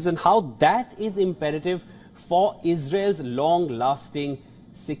Palestinians and how that is imperative for Israel's long-lasting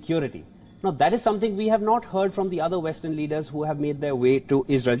security. Now, that is something we have not heard from the other Western leaders who have made their way to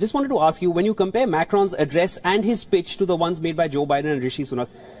Israel. Just wanted to ask you, when you compare Macron's address and his pitch to the ones made by Joe Biden and Rishi Sunak,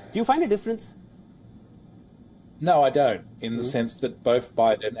 do you find a difference? No, I don't, in the sense that both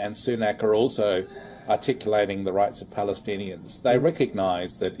Biden and Sunak are also articulating the rights of Palestinians. They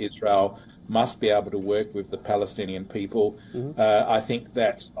recognize that Israel must be able to work with the Palestinian people. I think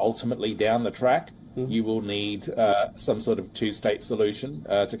that ultimately down the track, you will need some sort of two-state solution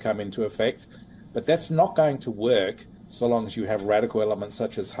to come into effect. But that's not going to work so long as you have radical elements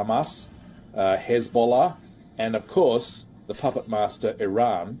such as Hamas, Hezbollah, and of course, the puppet master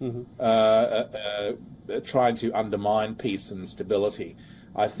Iran trying to undermine peace and stability.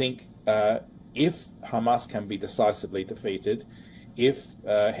 I think if Hamas can be decisively defeated, if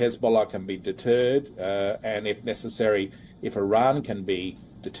Hezbollah can be deterred, and if necessary, if Iran can be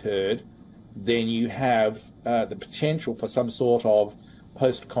deterred, then you have the potential for some sort of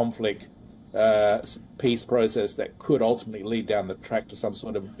post-conflict peace process that could ultimately lead down the track to some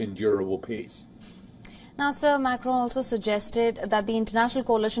sort of endurable peace. Now, Sir, Macron also suggested that the international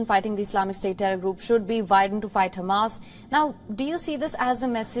coalition fighting the Islamic State terror group should be widened to fight Hamas. Now, do you see this as a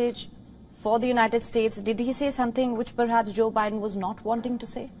message for the United States? Did he say something which perhaps Joe Biden was not wanting to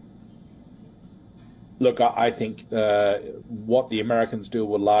say? Look, I think what the Americans do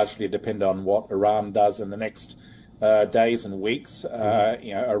will largely depend on what Iran does in the next days and weeks.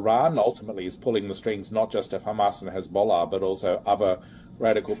 Iran ultimately is pulling the strings not just of Hamas and Hezbollah, but also other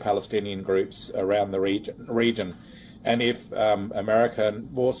radical Palestinian groups around the region. And if American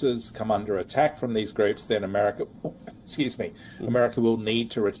forces come under attack from these groups, then America will need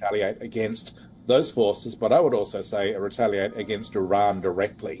to retaliate against those forces, but I would also say retaliate against Iran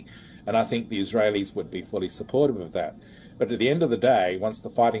directly. And I think the Israelis would be fully supportive of that. But at the end of the day, once the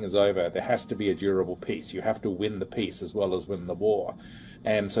fighting is over, there has to be a durable peace. You have to win the peace as well as win the war.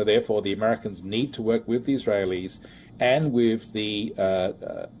 And so therefore the Americans need to work with the Israelis and with the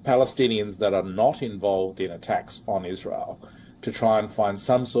Palestinians that are not involved in attacks on Israel to try and find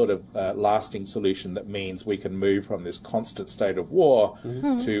some sort of lasting solution that means we can move from this constant state of war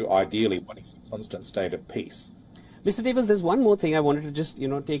to ideally what is a constant state of peace. Mr. Davis, there's one more thing I wanted to just,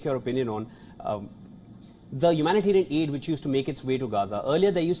 take your opinion on. The humanitarian aid which used to make its way to Gaza. Earlier,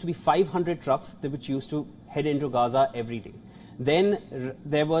 there used to be 500 trucks which used to head into Gaza every day. Then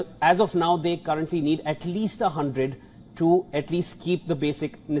there were, as of now, they currently need at least 100 to at least keep the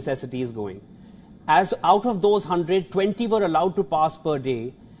basic necessities going. As out of those 100, 20 were allowed to pass per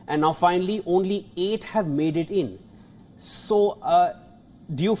day, and now finally only 8 have made it in. So,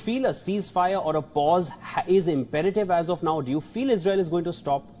 do you feel a ceasefire or a pause is imperative as of now? Do you feel Israel is going to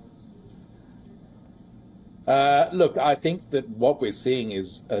stop? Look, I think that what we're seeing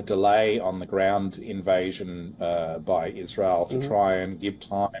is a delay on the ground invasion by Israel to try and give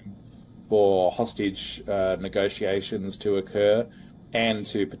time for hostage negotiations to occur and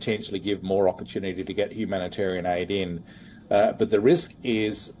to potentially give more opportunity to get humanitarian aid in. But the risk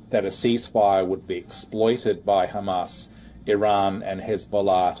is that a ceasefire would be exploited by Hamas, Iran and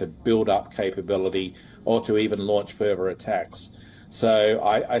Hezbollah to build up capability or to even launch further attacks. So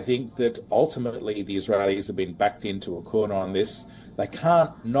I think that ultimately the Israelis have been backed into a corner on this. They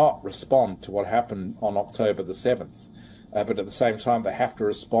can't not respond to what happened on October the 7th. But at the same time, they have to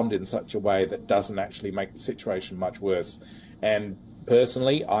respond in such a way that doesn't actually make the situation much worse. And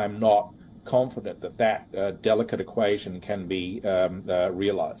personally, I'm not confident that that delicate equation can be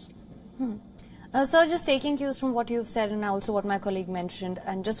realized. So just taking cues from what you've said and also what my colleague mentioned,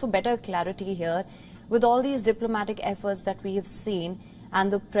 and just for better clarity here, with all these diplomatic efforts that we have seen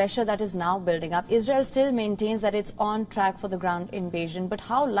and the pressure that is now building up, Israel still maintains that it's on track for the ground invasion. But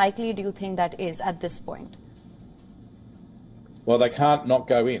how likely do you think that is at this point? Well, they can't not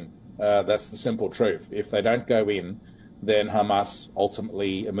go in. That's the simple truth. If they don't go in, then Hamas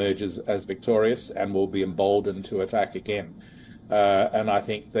ultimately emerges as victorious and will be emboldened to attack again. And I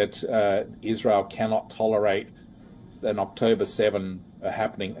think that Israel cannot tolerate an October 7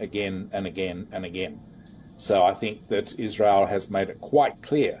 happening again and again and again. So I think that Israel has made it quite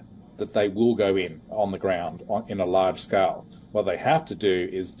clear that they will go in on the ground in a large scale. What they have to do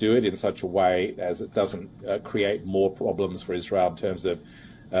is do it in such a way as it doesn't create more problems for Israel in terms of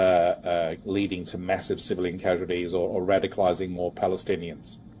leading to massive civilian casualties or radicalizing more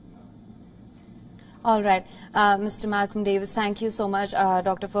Palestinians. All right. Mr. Malcolm Davis, thank you so much,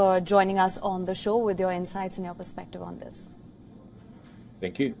 Doctor, for joining us on the show with your insights and your perspective on this.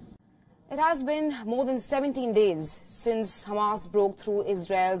 Thank you. It has been more than 17 days since Hamas broke through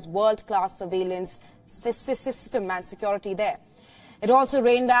Israel's world-class surveillance system and security there. It also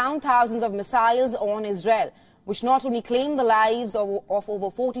rained down thousands of missiles on Israel, which not only claimed the lives of over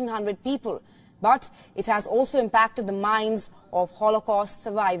 1,400 people, but it has also impacted the minds of Holocaust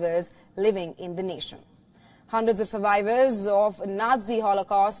survivors living in the nation. Hundreds of survivors of Nazi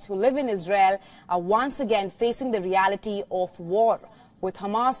Holocaust who live in Israel are once again facing the reality of war, with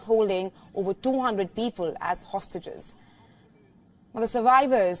Hamas holding over 200 people as hostages. One of the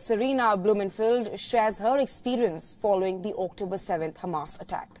survivors, Serena Blumenfeld, shares her experience following the October 7th Hamas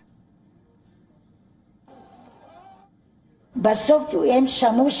attack. בסוף הם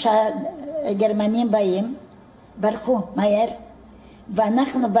שמעו שהגרמנים באים, ברחו מהר,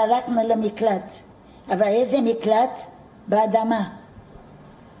 ואנחנו ברחנו למקלט. אבל איזה מקלט? באדמה.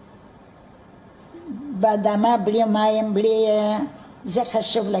 באדמה בלי מים, בלי... זה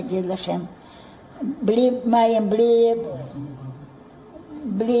חשוב להגיד לכם. בלי מים,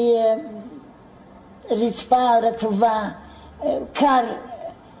 בלי רצפה רטובה, קר.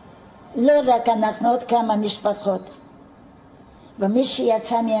 לא רק אנחנו, עוד כמה משפחות. ומי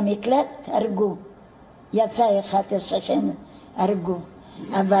שיצא מהמקלט, הרגו. יצא אחד השכן, הרגו.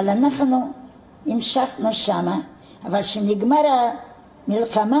 אבל אנחנו המשכנו שמה, אבל כשנגמר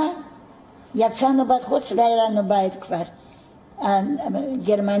המלחמה, יצאנו בחוץ, לא היה לנו בית כבר.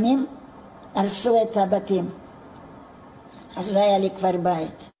 הגרמנים הרסו את הבתים. אז לא היה לי כבר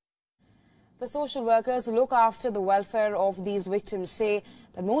בית. The social workers who look after the welfare of these victims say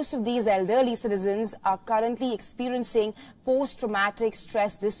that most of these elderly citizens are currently experiencing post-traumatic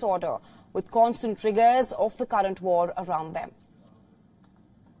stress disorder with constant triggers of the current war around them.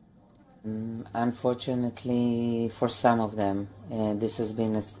 Unfortunately, for some of them, this has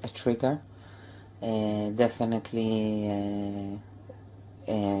been a trigger. Definitely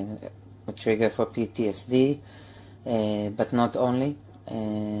a trigger for PTSD, but not only.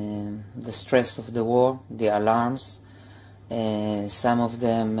 The stress of the war, the alarms. Some of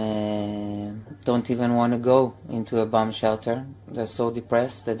them don't even want to go into a bomb shelter. They're so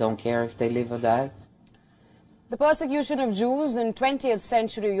depressed, they don't care if they live or die. The persecution of Jews in 20th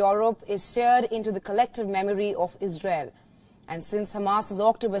century Europe is seared into the collective memory of Israel. And since Hamas's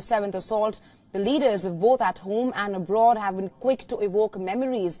October 7th assault, the leaders of both at home and abroad have been quick to evoke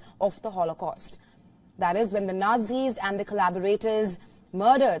memories of the Holocaust. That is when the Nazis and their collaborators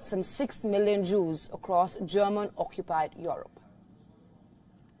murdered some 6 million Jews across German-occupied Europe.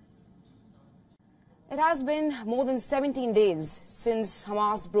 It has been more than 17 days since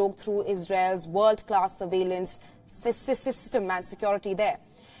Hamas broke through Israel's world-class surveillance system and security there.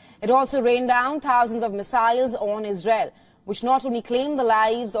 It also rained down thousands of missiles on Israel, which not only claimed the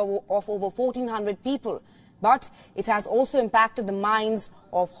lives of over 1,400 people, but it has also impacted the minds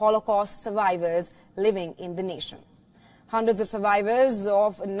of Holocaust survivors living in the nation. Hundreds of survivors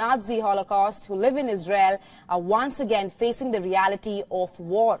of Nazi Holocaust who live in Israel are once again facing the reality of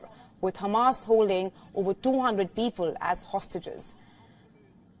war, with Hamas holding over 200 people as hostages.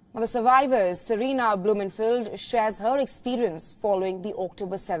 One of the survivors, Serena Blumenfeld, shares her experience following the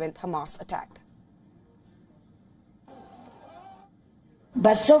October 7th Hamas attack.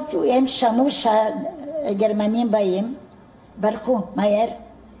 בסוף הם שמעו שהגרמנים באים, ברחו מהר,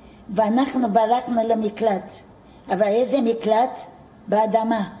 ואנחנו ברחנו למקלט. אבל איזה מקלט?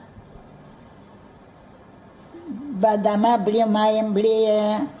 באדמה. באדמה בלי מים, בלי...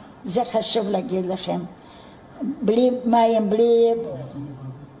 זה חשוב להגיד לכם. בלי מים,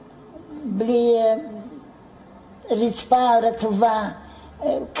 בלי רצפה רטובה,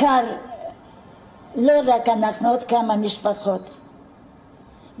 קר. לא רק אנחנו, עוד כמה משפחות.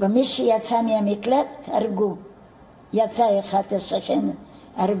 ומי שיצא מהמקלט, הרגו. יצא אחד השכן,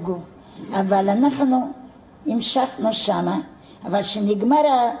 הרגו. אבל אנחנו המשכנו שמה, אבל כשנגמר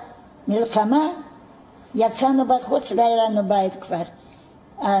המלחמה, יצאנו בחוץ, לא היה לנו בית כבר.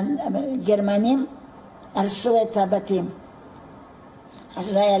 הגרמנים הרסו את הבתים,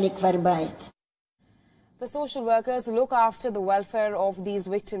 אז לא היה לי כבר בית. The social workers who look after the welfare of these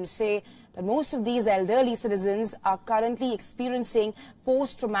victims say that most of these elderly citizens are currently experiencing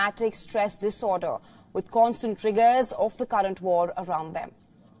post-traumatic stress disorder with constant triggers of the current war around them.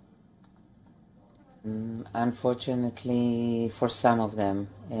 Unfortunately, for some of them,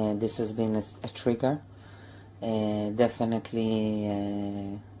 this has been a trigger. Definitely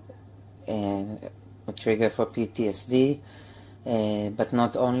a trigger for PTSD, but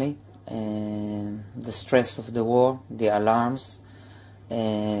not only. The stress of the war, the alarms.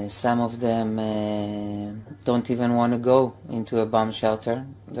 Some of them don't even want to go into a bomb shelter.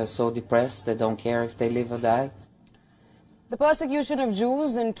 They're so depressed, they don't care if they live or die. The persecution of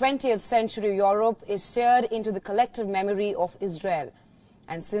Jews in 20th century Europe is seared into the collective memory of Israel.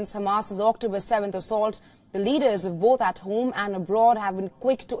 And since Hamas's October 7th assault, the leaders of both at home and abroad have been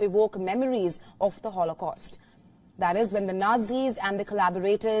quick to evoke memories of the Holocaust. That is when the Nazis and their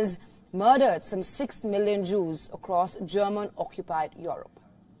collaborators murdered some 6 million Jews across German-occupied Europe.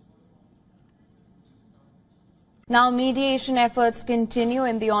 Now, mediation efforts continue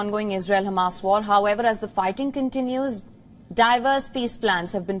in the ongoing Israel-Hamas war. However, as the fighting continues, diverse peace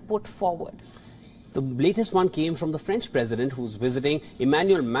plans have been put forward. The latest one came from the French president, who's visiting.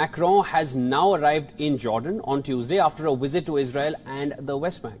 Emmanuel Macron has now arrived in Jordan on Tuesday after a visit to Israel and the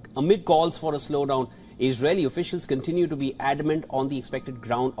West Bank. Amid calls for a slowdown, Israeli officials continue to be adamant on the expected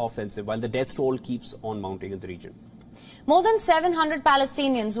ground offensive, while the death toll keeps on mounting in the region. More than 700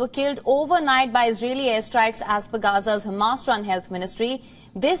 Palestinians were killed overnight by Israeli airstrikes as per Gaza's Hamas-run health ministry.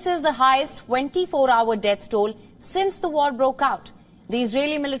 This is the highest 24-hour death toll since the war broke out. The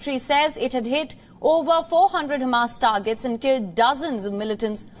Israeli military says it had hit over 400 Hamas targets and killed dozens of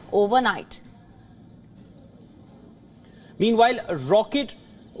militants overnight. Meanwhile, rocket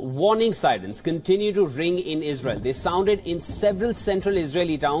warning sirens continue to ring in Israel. They sounded in several central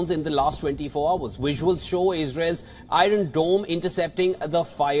Israeli towns in the last 24 hours. Visuals show Israel's Iron Dome intercepting the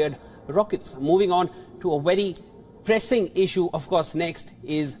fired rockets. Moving on to a very pressing issue, of course, next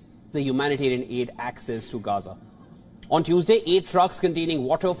is the humanitarian aid access to Gaza. On Tuesday, 8 trucks containing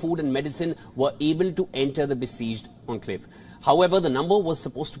water, food and medicine were able to enter the besieged enclave. However, the number was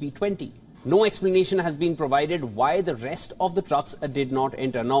supposed to be 20. No explanation has been provided why the rest of the trucks did not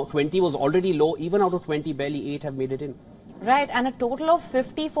enter. Now, 20 was already low. Even out of 20, barely 8 have made it in. Right, and a total of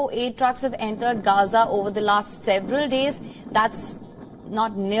 54 aid trucks have entered Gaza over the last several days. That's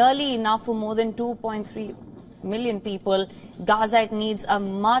not nearly enough for more than 2.3 million people. Gaza needs a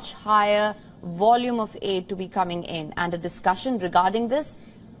much higher volume of aid to be coming in. And a discussion regarding this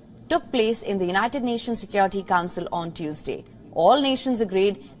took place in the United Nations Security Council on Tuesday. All nations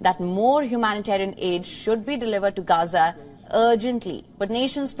agreed that more humanitarian aid should be delivered to Gaza urgently, but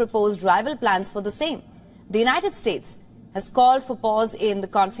nations proposed rival plans for the same. The United States has called for pause in the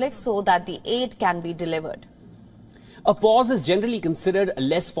conflict so that the aid can be delivered. A pause is generally considered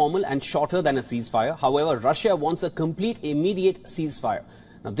less formal and shorter than a ceasefire. However, Russia wants a complete, immediate ceasefire.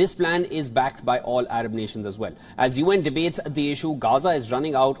 Now, this plan is backed by all Arab nations as well. As UN debates the issue, Gaza is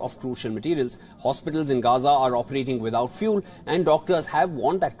running out of crucial materials. Hospitals in Gaza are operating without fuel, and doctors have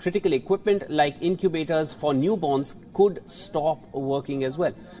warned that critical equipment like incubators for newborns could stop working as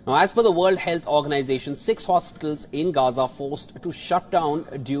well. Now, as per the World Health Organization, 6 hospitals in Gaza forced to shut down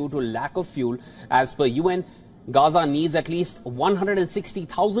due to lack of fuel. As per UN, Gaza needs at least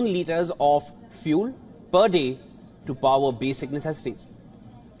 160,000 liters of fuel per day to power basic necessities.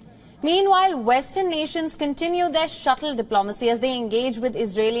 Meanwhile, Western nations continue their shuttle diplomacy as they engage with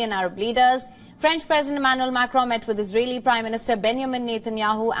Israeli and Arab leaders. French President Emmanuel Macron met with Israeli Prime Minister Benjamin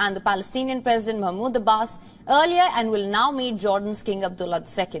Netanyahu and the Palestinian President Mahmoud Abbas earlier and will now meet Jordan's King Abdullah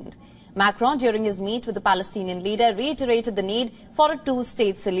II. Macron, during his meet with the Palestinian leader, reiterated the need for a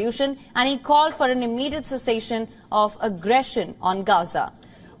two-state solution, and he called for an immediate cessation of aggression on Gaza.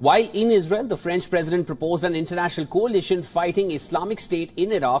 While in Israel, the French president proposed an international coalition fighting Islamic State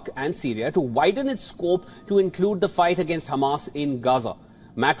in Iraq and Syria to widen its scope to include the fight against Hamas in Gaza.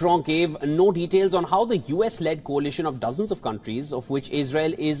 Macron gave no details on how the US-led coalition of dozens of countries, of which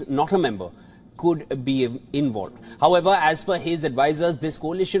Israel is not a member, could be involved. However, as per his advisors, this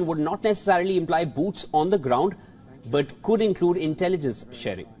coalition would not necessarily imply boots on the ground, but could include intelligence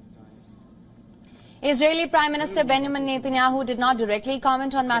sharing. Israeli Prime Minister Benjamin Netanyahu did not directly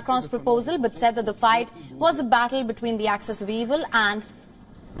comment on Macron's proposal, but said that the fight was a battle between the axis of evil and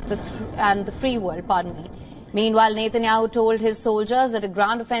the free world. Meanwhile, Netanyahu told his soldiers that a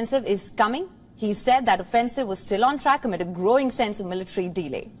ground offensive is coming. He said that offensive was still on track amid a growing sense of military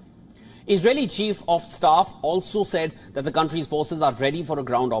delay. Israeli Chief of Staff also said that the country's forces are ready for a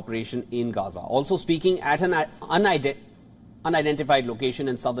ground operation in Gaza. Also speaking at an unidentified location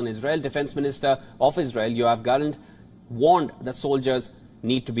in southern Israel, Defense Minister of Israel, Yoav Gallant, warned that soldiers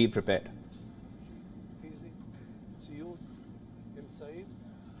need to be prepared.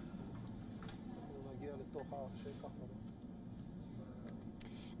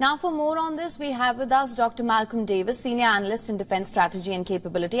 Now, for more on this, we have with us Dr. Malcolm Davis, Senior Analyst in Defence Strategy and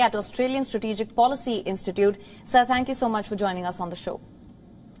Capability at Australian Strategic Policy Institute. Sir, thank you so much for joining us on the show.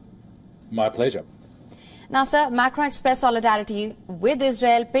 My pleasure. Now, sir, Macron expressed solidarity with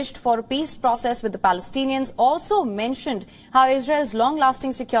Israel, pitched for a peace process with the Palestinians, also mentioned how Israel's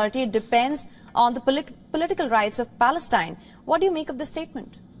long-lasting security depends on the political rights of Palestine. What do you make of this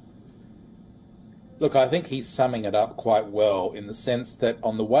statement? Look, I think he's summing it up quite well in the sense that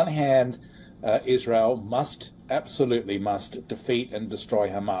on the one hand, Israel absolutely must defeat and destroy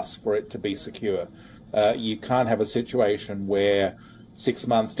Hamas for it to be secure. You can't have a situation where 6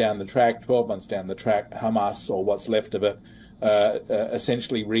 months down the track, 12 months down the track, Hamas, or what's left of it,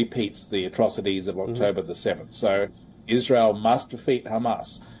 essentially repeats the atrocities of October the 7th. So Israel must defeat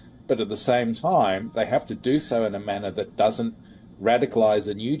Hamas. But at the same time, they have to do so in a manner that doesn't radicalize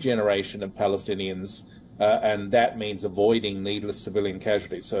a new generation of Palestinians, and that means avoiding needless civilian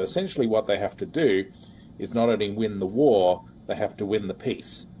casualties. So essentially what they have to do is not only win the war, they have to win the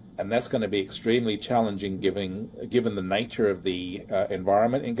peace. And that's going to be extremely challenging given the nature of the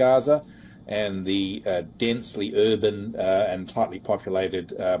environment in Gaza and the densely urban and tightly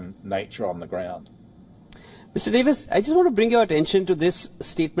populated nature on the ground. Mr. Davis, I just want to bring your attention to this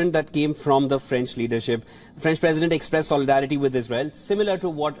statement that came from the French leadership. The French president expressed solidarity with Israel, similar to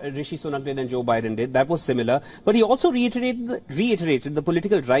what Rishi Sunak did and Joe Biden did. That was similar. But he also reiterated the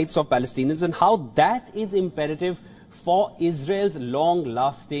political rights of Palestinians and how that is imperative for Israel's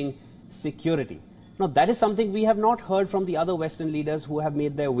long-lasting security. Now, that is something we have not heard from the other Western leaders who have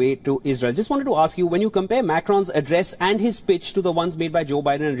made their way to Israel. Just wanted to ask you, when you compare Macron's address and his pitch to the ones made by Joe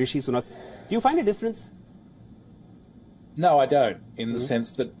Biden and Rishi Sunak, do you find a difference? No, I don't, in the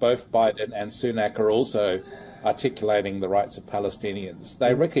sense that both Biden and Sunak are also articulating the rights of Palestinians.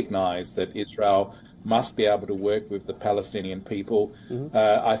 They recognize that Israel must be able to work with the Palestinian people.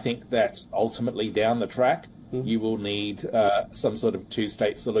 I think that ultimately down the track, you will need some sort of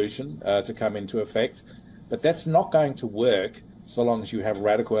two-state solution to come into effect. But that's not going to work so long as you have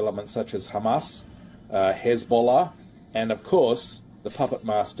radical elements such as Hamas, Hezbollah, and of course, the puppet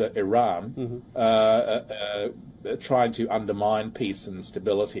master Iran, trying to undermine peace and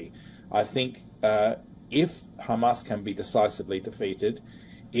stability. I think if Hamas can be decisively defeated,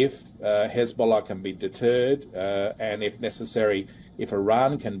 if Hezbollah can be deterred, and if necessary, if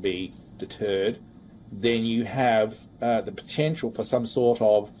Iran can be deterred, then you have the potential for some sort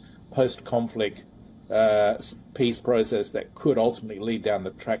of post-conflict peace process that could ultimately lead down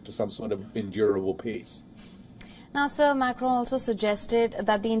the track to some sort of endurable peace. Now, Sir, Macron also suggested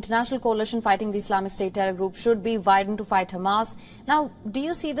that the international coalition fighting the Islamic State terror group should be widened to fight Hamas. Now, do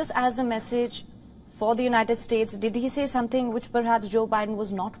you see this as a message for the United States? Did he say something which perhaps Joe Biden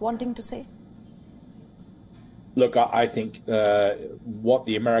was not wanting to say? Look, I think what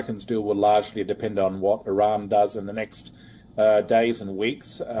the Americans do will largely depend on what Iran does in the next days and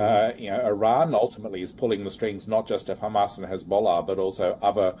weeks. Iran ultimately is pulling the strings not just of Hamas and Hezbollah, but also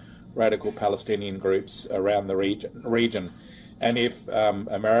other radical Palestinian groups around the region. And if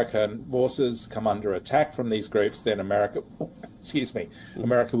American forces come under attack from these groups, then America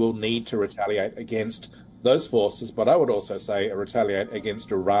will need to retaliate against those forces, but I would also say retaliate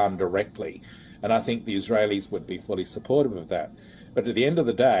against Iran directly. And I think the Israelis would be fully supportive of that. But at the end of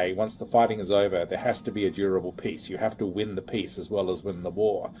the day, once the fighting is over, there has to be a durable peace. You have to win the peace as well as win the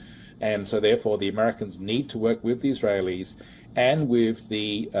war. And so therefore the Americans need to work with the Israelis and with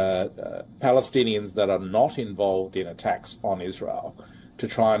the Palestinians that are not involved in attacks on Israel to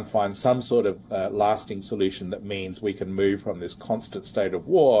try and find some sort of lasting solution that means we can move from this constant state of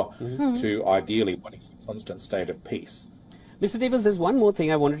war to ideally what is a constant state of peace. Mr. Davis, there's one more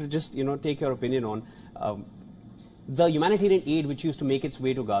thing I wanted to just, take your opinion on. The humanitarian aid which used to make its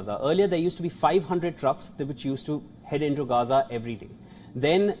way to Gaza. Earlier, there used to be 500 trucks which used to head into Gaza every day.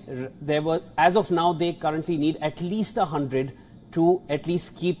 then as of now, they currently need at least 100 to at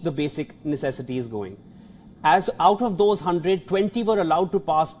least keep the basic necessities going. As out of those 100, 20 were allowed to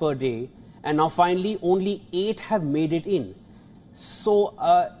pass per day, and now finally only 8 have made it in. So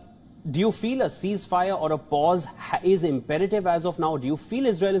do you feel a ceasefire or a pause is imperative as of now? Do you feel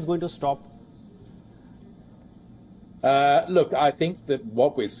Israel is going to stop? Look, I think that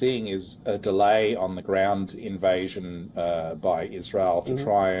what we're seeing is a delay on the ground invasion by Israel to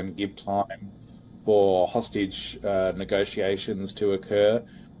try and give time for hostage negotiations to occur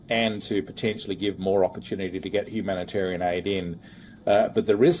and to potentially give more opportunity to get humanitarian aid in. But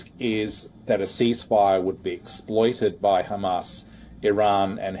the risk is that a ceasefire would be exploited by Hamas,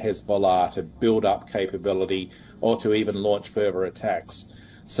 Iran and Hezbollah to build up capability or to even launch further attacks.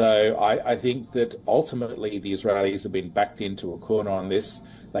 So I think that ultimately the Israelis have been backed into a corner on this.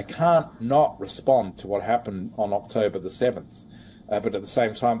 They can't not respond to what happened on October the 7th. But at the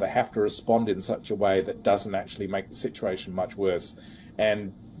same time, they have to respond in such a way that doesn't actually make the situation much worse.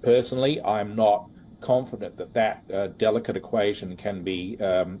 And personally, I'm not confident that that delicate equation can be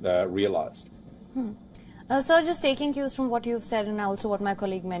realized. Sir, just taking cues from what you've said and also what my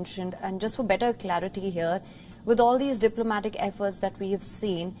colleague mentioned, and just for better clarity here, with all these diplomatic efforts that we have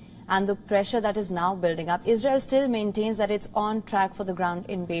seen and the pressure that is now building up, Israel still maintains that it's on track for the ground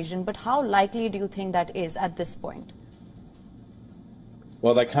invasion. But how likely do you think that is at this point?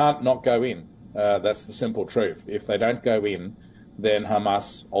 Well, they can't not go in. That's the simple truth. If they don't go in, then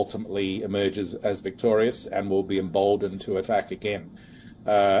Hamas ultimately emerges as victorious and will be emboldened to attack again.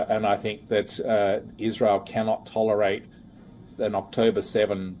 And I think that Israel cannot tolerate an October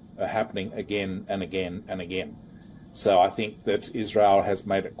 7 happening again and again and again. So I think that Israel has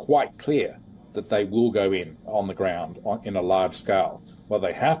made it quite clear that they will go in on the ground in a large scale. What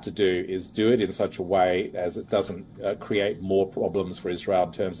they have to do is do it in such a way as it doesn't create more problems for Israel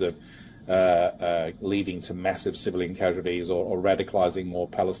in terms of leading to massive civilian casualties or radicalizing more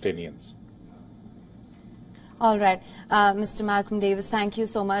Palestinians. All right. Mr. Malcolm Davis, thank you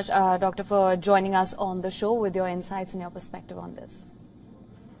so much, Doctor, for joining us on the show with your insights and your perspective on this.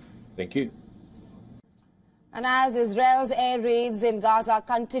 Thank you. And as Israel's air raids in Gaza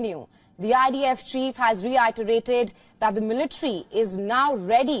continue, the IDF chief has reiterated that the military is now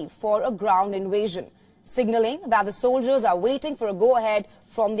ready for a ground invasion, signaling that the soldiers are waiting for a go-ahead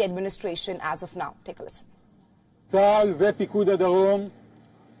from the administration as of now. Take a listen. צה"ל ופיקוד הדרום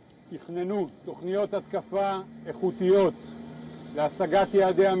תכננו תוכניות התקפה איכותיות להשגת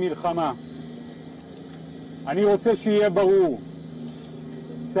יעדי המלחמה. אני רוצה שיהיה ברור,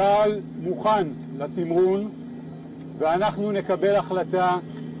 צה"ל מוכן לתמרון ואנחנו נקבל החלטה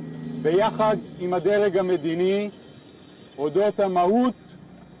ביחד עם הדרג המדיני אודות המהות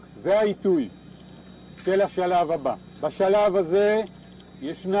והעיתוי של השלב הבא. בשלב הזה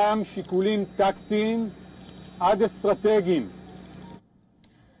ישנם שיקולים טקטיים עד אסטרטגיים.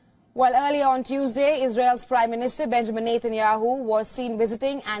 Well, earlier on Tuesday, Israel's Prime Minister Benjamin Netanyahu was seen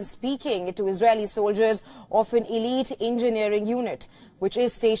visiting and speaking to Israeli soldiers of an elite engineering unit, which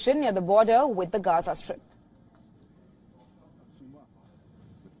is stationed near the border with the Gaza Strip.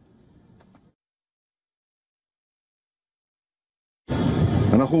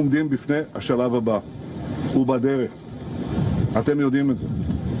 אנחנו עומדים בפני השלב הבא, הוא בדרך. אתם יודעים את זה.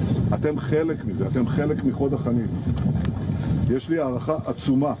 אתם חלק מזה, אתם חלק מחוד החנית. יש לי הערכה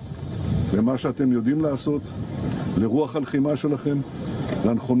עצומה למה שאתם יודעים לעשות, לרוח הלחימה שלכם,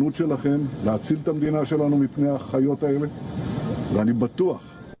 לנכונות שלכם, להציל את המדינה שלנו מפני החיות האלה. ואני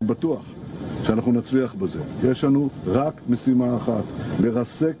בטוח שאנחנו נצליח בזה. יש לנו רק משימה אחת,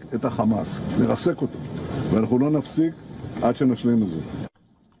 לרסק את החמאס, לרסק אותו. ואנחנו לא נפסיק עד שנשלים את זה.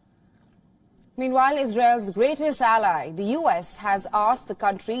 Meanwhile, Israel's greatest ally, the US, has asked the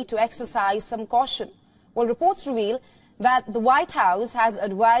country to exercise some caution. Well, reports reveal that the White House has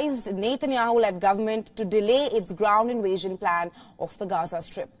advised Netanyahu-led government to delay its ground invasion plan of the Gaza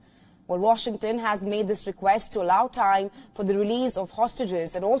Strip. Well, Washington has made this request to allow time for the release of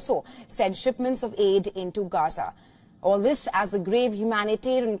hostages and also send shipments of aid into Gaza. All this as the grave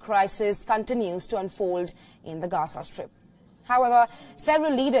humanitarian crisis continues to unfold in the Gaza Strip. However,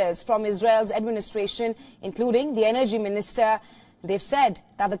 several leaders from Israel's administration, including the energy minister, they've said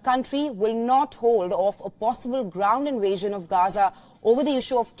that the country will not hold off a possible ground invasion of Gaza over the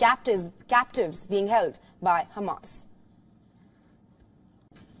issue of captives being held by Hamas.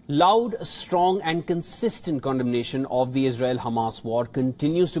 Loud, strong and consistent condemnation of the Israel-Hamas war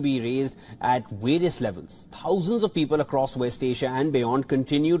continues to be raised at various levels. Thousands of people across West Asia and beyond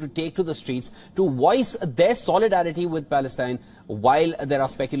continue to take to the streets to voice their solidarity with Palestine, while there are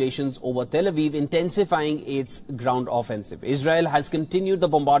speculations over Tel Aviv intensifying its ground offensive. Israel has continued the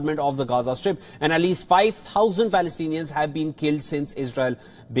bombardment of the Gaza Strip, and at least 5,000 Palestinians have been killed since Israel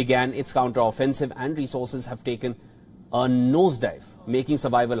began its counter-offensive, and resources have taken a nosedive, making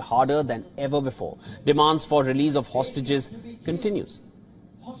survival harder than ever before. Demands for release of hostages continues.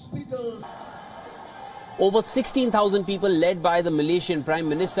 Over 16,000 people, led by the Malaysian Prime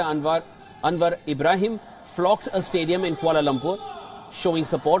Minister Anwar Ibrahim, flocked a stadium in Kuala Lumpur, showing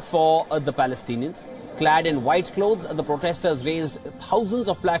support for the Palestinians. Clad in white clothes, the protesters raised thousands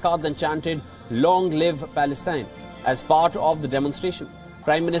of placards and chanted, "Long live Palestine," as part of the demonstration.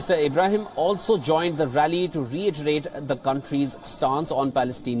 Prime Minister Ibrahim also joined the rally to reiterate the country's stance on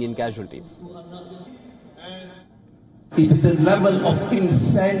Palestinian casualties. It is a level of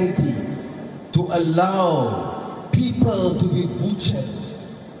insanity to allow people to be butchered,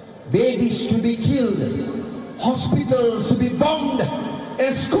 babies to be killed, hospitals to be bombed,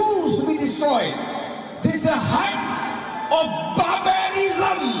 and schools to be destroyed. This is the height of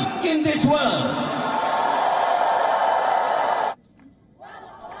barbarism in this world.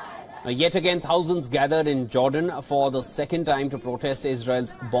 Yet again, thousands gathered in Jordan for the second time to protest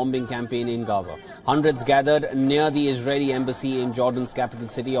Israel's bombing campaign in Gaza. Hundreds gathered near the Israeli embassy in Jordan's capital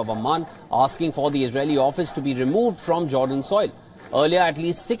city of Amman, asking for the Israeli office to be removed from Jordan soil. Earlier, at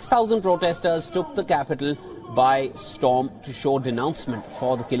least 6,000 protesters took the capital by storm to show denouncement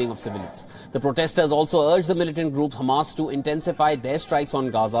for the killing of civilians. The protesters also urged the militant group Hamas to intensify their strikes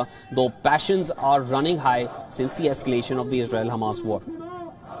on Gaza, though passions are running high since the escalation of the Israel-Hamas war.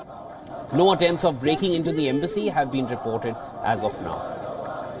 No attempts of breaking into the embassy have been reported as of now.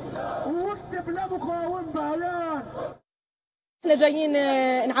 احنا جايين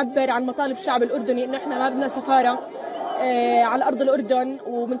نعبر عن مطالب الشعب الأردني إنه احنا ما بدنا سفارة على أرض الأردن،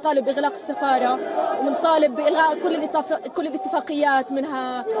 وبنطالب بإغلاق السفارة، وبنطالب بإلغاء كل الاتفاقيات،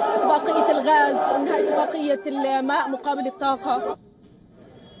 منها اتفاقية الغاز ومنها اتفاقية الماء مقابل الطاقة.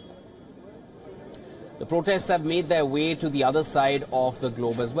 The protests have made their way to the other side of the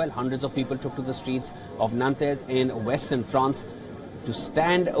globe as well. Hundreds of people took to the streets of Nantes in western France to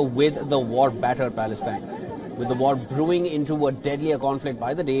stand with the war-battered Palestine. With the war brewing into a deadlier conflict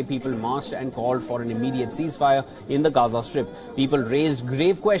by the day, people marched and called for an immediate ceasefire in the Gaza Strip. People raised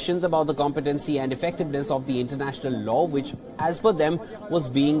grave questions about the competency and effectiveness of the international law, which, as per them, was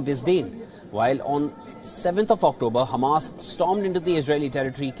being disdained. While on 7th of October, Hamas stormed into the Israeli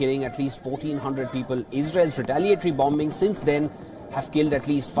territory, killing at least 1,400 people. Israel's retaliatory bombing since then have killed at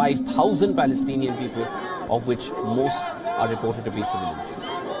least 5,000 Palestinian people, of which most are reported to be civilians.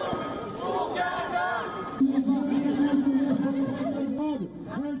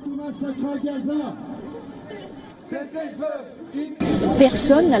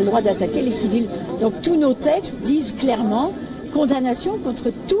 Personne n'a le droit d'attaquer les civils. Donc tous nos textes disent clairement condamnation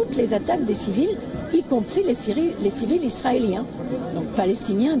contre toutes les attaques des civils, y compris les civils israéliens. Donc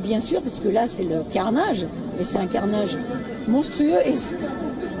palestiniens, bien sûr, parce que là c'est le carnage, et c'est un carnage monstrueux. Et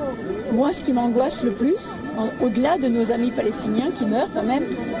moi, ce qui m'angoisse le plus, au-delà de nos amis palestiniens qui meurent quand même,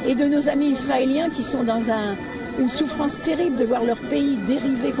 et de nos amis israéliens qui sont dans une souffrance terrible de voir leur pays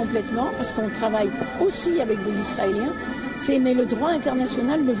dériver complètement, parce qu'on travaille aussi avec des Israéliens, mais le droit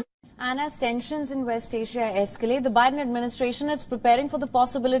international ne veut. And as tensions in West Asia escalate, the Biden administration is preparing for the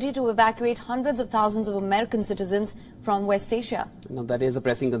possibility to evacuate hundreds of thousands of American citizens from West Asia. Now, that is a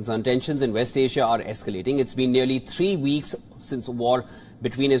pressing concern. Tensions in West Asia are escalating. It's been nearly 3 weeks since war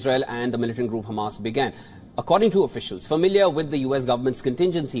between Israel and the militant group Hamas began. According to officials familiar with the US government's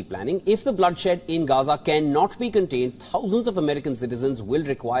contingency planning, if the bloodshed in Gaza cannot be contained, thousands of American citizens will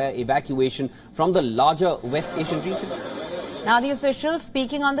require evacuation from the larger West Asian region. Now, the officials,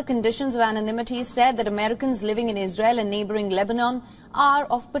 speaking on the conditions of anonymity, said that Americans living in Israel and neighboring Lebanon are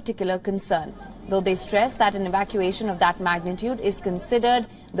of particular concern, though they stress that an evacuation of that magnitude is considered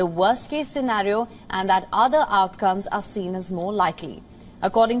the worst-case scenario and that other outcomes are seen as more likely.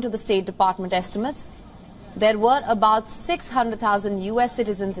 According to the State Department estimates, there were about 600,000 US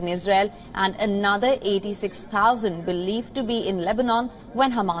citizens in Israel and another 86,000 believed to be in Lebanon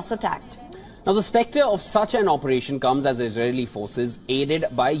when Hamas attacked. Now, the spectre of such an operation comes as Israeli forces, aided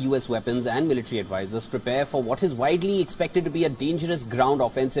by US weapons and military advisors, prepare for what is widely expected to be a dangerous ground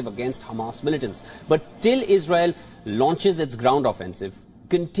offensive against Hamas militants. But till Israel launches its ground offensive,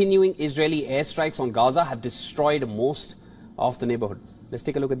 continuing Israeli airstrikes on Gaza have destroyed most of the neighborhood. Let's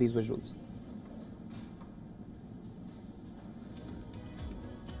take a look at these visuals.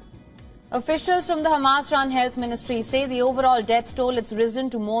 Officials from the Hamas-run health ministry say the overall death toll has risen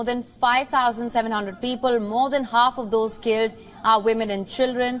to more than 5,700 people. More than half of those killed are women and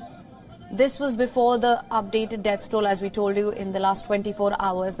children. This was before the updated death toll. As we told you, in the last 24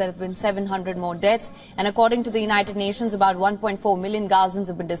 hours, there have been 700 more deaths. And according to the United Nations, about 1.4 million Gazans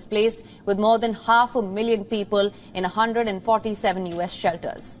have been displaced, with more than 500,000 people in 147 U.S.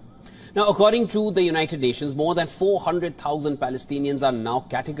 shelters. Now, according to the United Nations, more than 400,000 Palestinians are now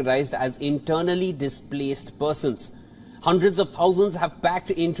categorized as internally displaced persons. Hundreds of thousands have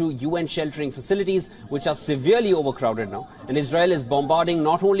packed into UN sheltering facilities, which are severely overcrowded now. And Israel is bombarding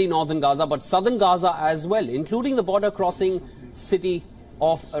not only northern Gaza, but southern Gaza as well, including the border-crossing city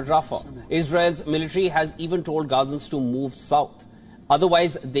of Rafah. Israel's military has even told Gazans to move south.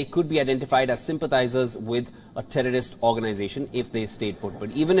 Otherwise, they could be identified as sympathizers with a terrorist organization if they stayed put.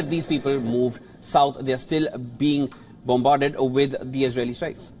 But even if these people moved south, they are still being bombarded with the Israeli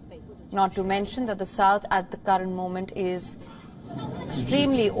strikes. Not to mention that the south at the current moment is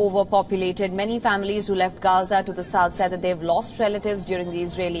extremely overpopulated. Many families who left Gaza to the south said that they've lost relatives during the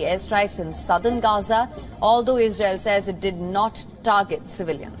Israeli airstrikes in southern Gaza, although Israel says it did not target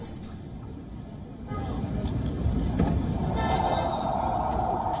civilians.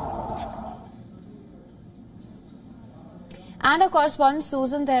 And our correspondent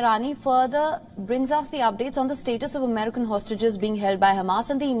Susan Tehrani further brings us the updates on the status of American hostages being held by Hamas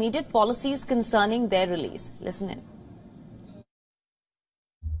and the immediate policies concerning their release. Listen in.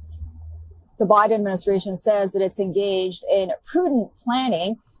 The Biden administration says that it's engaged in prudent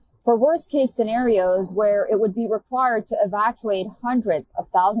planning for worst-case scenarios where it would be required to evacuate hundreds of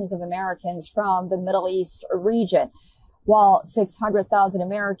thousands of Americans from the Middle East region. While 600,000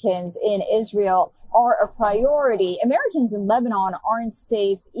 Americans in Israel are a priority, Americans in Lebanon aren't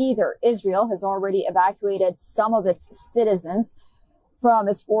safe either. Israel has already evacuated some of its citizens from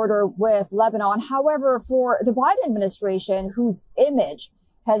its border with Lebanon. However, for the Biden administration, whose image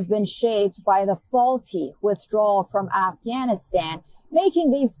has been shaped by the faulty withdrawal from Afghanistan,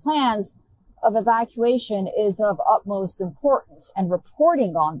 making these plans of evacuation is of utmost importance, and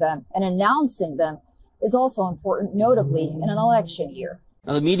reporting on them and announcing them is also important, notably in an election year.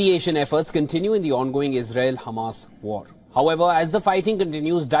 Now, the mediation efforts continue in the ongoing Israel-Hamas war. However, as the fighting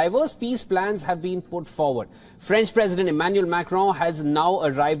continues, diverse peace plans have been put forward. French President Emmanuel Macron has now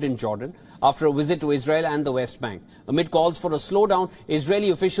arrived in Jordan after a visit to Israel and the West Bank. Amid calls for a slowdown,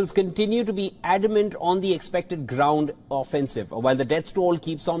 Israeli officials continue to be adamant on the expected ground offensive, while the death toll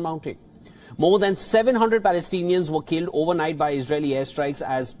keeps on mounting. More than 700 Palestinians were killed overnight by Israeli airstrikes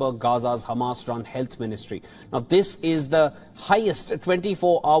as per Gaza's Hamas-run health ministry. Now, this is the highest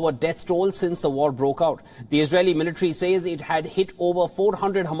 24-hour death toll since the war broke out. The Israeli military says it had hit over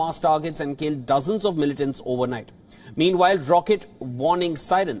 400 Hamas targets and killed dozens of militants overnight. Meanwhile, rocket warning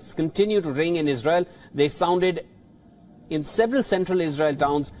sirens continue to ring in Israel. They sounded in several central Israel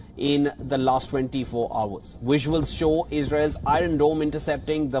towns in the last 24 hours. Visuals show Israel's Iron Dome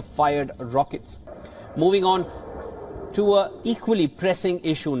intercepting the fired rockets. Moving on to an equally pressing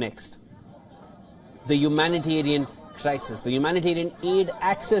issue next. The humanitarian crisis, the humanitarian aid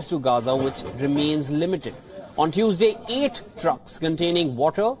access to Gaza, which remains limited. On Tuesday, 8 trucks containing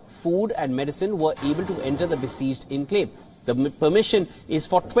water, food and medicine were able to enter the besieged enclave. The permission is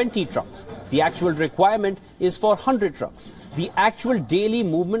for 20 trucks. The actual requirement is for 100 trucks. The actual daily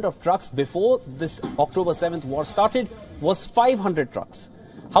movement of trucks before this October 7th war started was 500 trucks.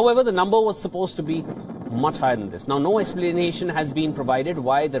 However, the number was supposed to be much higher than this. Now, no explanation has been provided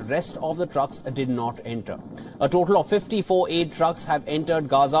why the rest of the trucks did not enter. A total of 54 aid trucks have entered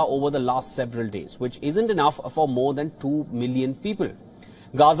Gaza over the last several days, which isn't enough for more than 2 million people.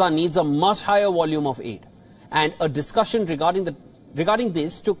 Gaza needs a much higher volume of aid. And a discussion regarding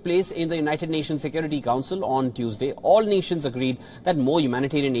this took place in the United Nations Security Council on Tuesday. All nations agreed that more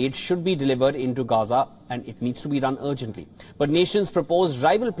humanitarian aid should be delivered into Gaza, and it needs to be done urgently. But nations proposed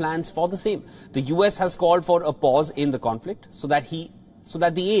rival plans for the same. The US has called for a pause in the conflict so that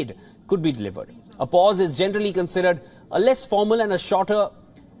the aid could be delivered. A pause is generally considered a less formal and a shorter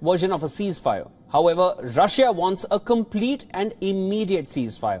version of a ceasefire. However, Russia wants a complete and immediate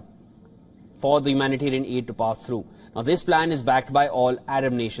ceasefire for the humanitarian aid to pass through. Now, this plan is backed by all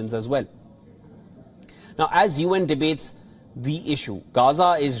Arab nations as well. Now, as UN debates the issue,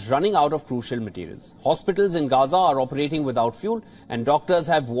 Gaza is running out of crucial materials. Hospitals in Gaza are operating without fuel, and doctors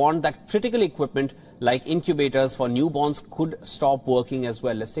have warned that critical equipment like incubators for newborns could stop working as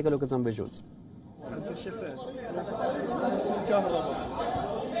well. Let's take a look at some visuals.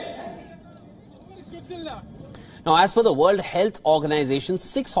 Now, as per the World Health Organization,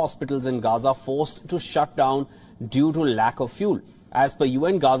 6 hospitals in Gaza forced to shut down due to lack of fuel. As per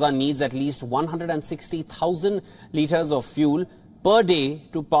UN, Gaza needs at least 160,000 litres of fuel per day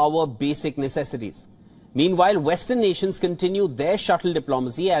to power basic necessities. Meanwhile, Western nations continue their shuttle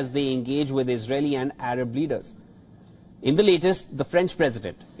diplomacy as they engage with Israeli and Arab leaders. In the latest, the French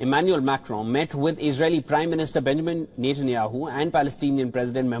President Emmanuel Macron met with Israeli Prime Minister Benjamin Netanyahu and Palestinian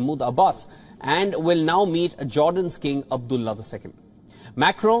President Mahmoud Abbas and will now meet Jordan's King Abdullah II.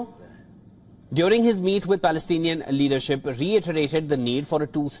 Macron, during his meet with Palestinian leadership, reiterated the need for a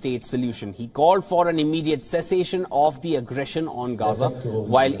two-state solution. He called for an immediate cessation of the aggression on Gaza,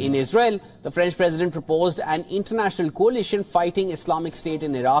 while in Israel, the French president proposed an international coalition fighting Islamic State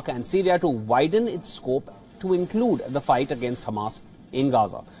in Iraq and Syria to widen its scope to include the fight against Hamas in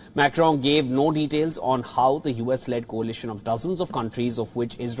Gaza. Macron gave no details on how the US-led coalition of dozens of countries, of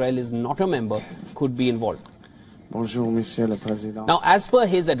which Israel is not a member, could be involved. Bonjour, Monsieur le Président. Now, as per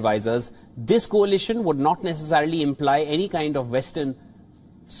his advisors, this coalition would not necessarily imply any kind of Western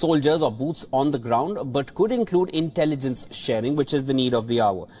soldiers or boots on the ground, but could include intelligence sharing, which is the need of the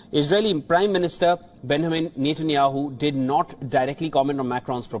hour. Israeli Prime Minister Benjamin Netanyahu did not directly comment on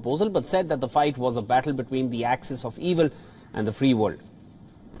Macron's proposal, but said that the fight was a battle between the axis of evil and the free world.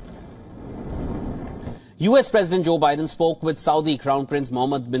 US President Joe Biden spoke with Saudi Crown Prince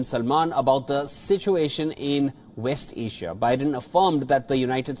Mohammed bin Salman about the situation in West Asia. Biden affirmed that the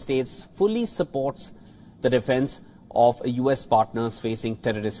United States fully supports the defense of US partners facing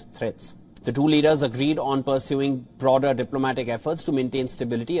terrorist threats. The two leaders agreed on pursuing broader diplomatic efforts to maintain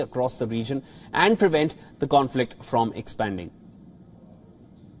stability across the region and prevent the conflict from expanding.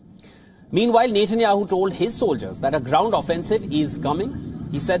 Meanwhile, Netanyahu told his soldiers that a ground offensive is coming.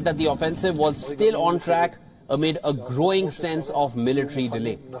 He said that the offensive was still on track amid a growing sense of military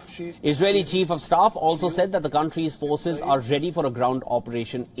delay. Israeli Chief of Staff also said that the country's forces are ready for a ground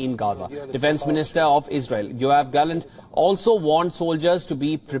operation in Gaza. Defense Minister of Israel, Yoav Gallant, also warned soldiers to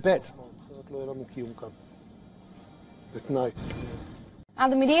be prepared.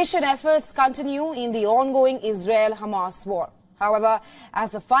 And the mediation efforts continue in the ongoing Israel-Hamas war. However,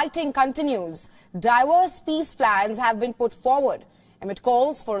 as the fighting continues, diverse peace plans have been put forward. Amid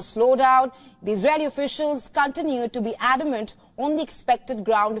calls for a slowdown, the Israeli officials continue to be adamant on the expected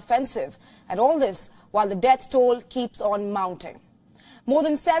ground offensive, and all this while the death toll keeps on mounting. More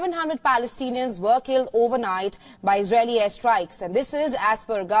than 700 Palestinians were killed overnight by Israeli airstrikes, and this is as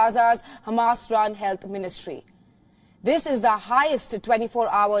per Gaza's Hamas-run health ministry. This is the highest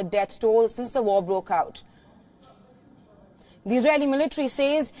 24-hour death toll since the war broke out. The Israeli military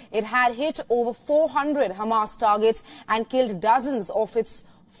says it had hit over 400 Hamas targets and killed dozens of its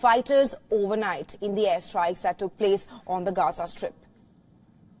fighters overnight in the airstrikes that took place on the Gaza Strip.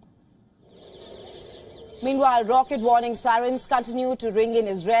 Meanwhile, rocket warning sirens continue to ring in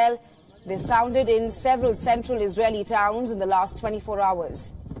Israel. They sounded in several central Israeli towns in the last 24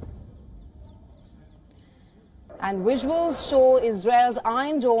 hours. And visuals show Israel's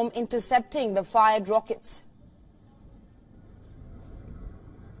Iron Dome intercepting the fired rockets.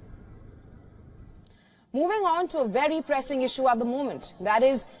 Moving on to a very pressing issue at the moment, that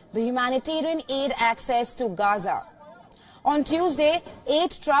is the humanitarian aid access to Gaza. On Tuesday,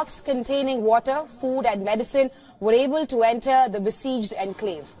 8 trucks containing water, food and medicine were able to enter the besieged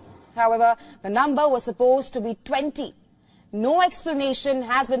enclave. However, the number was supposed to be 20. No explanation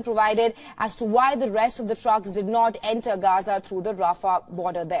has been provided as to why the rest of the trucks did not enter Gaza through the Rafah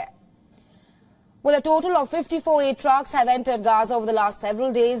border there. Well, a total of 54 aid trucks have entered Gaza over the last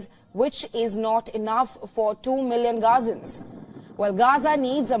several days, which is not enough for 2 million Gazans. Well, Gaza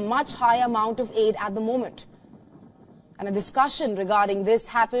needs a much higher amount of aid at the moment. And a discussion regarding this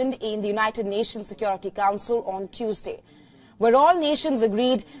happened in the United Nations Security Council on Tuesday, where all nations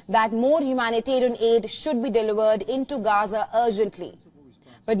agreed that more humanitarian aid should be delivered into Gaza urgently.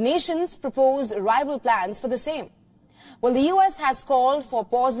 But nations proposed rival plans for the same. Well, the US has called for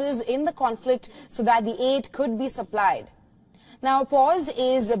pauses in the conflict so that the aid could be supplied. Now, a pause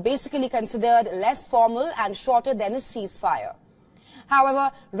is basically considered less formal and shorter than a ceasefire.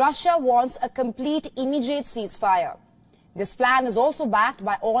 However, Russia wants a complete immediate ceasefire. This plan is also backed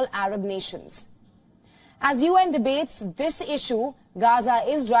by all Arab nations. As UN debates this issue, Gaza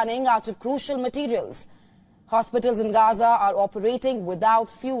is running out of crucial materials. Hospitals in Gaza are operating without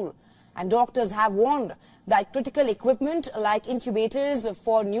fuel, and doctors have warned that critical equipment like incubators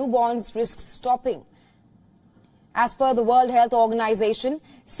for newborns risks stopping. As per the World Health Organization,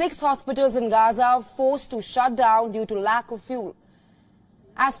 6 hospitals in Gaza are forced to shut down due to lack of fuel.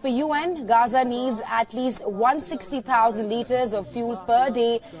 As per UN, Gaza needs at least 160,000 liters of fuel per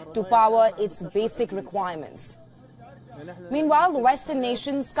day to power its basic requirements. Meanwhile, the Western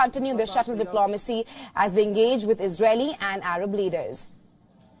nations continue their shuttle diplomacy as they engage with Israeli and Arab leaders.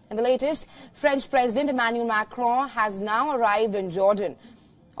 In the latest, French President Emmanuel Macron has now arrived in Jordan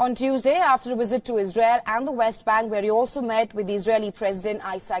on Tuesday after a visit to Israel and the West Bank, where he also met with the Israeli President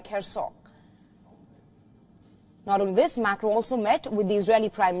Isaac Herzog. Not only this, Macron also met with the Israeli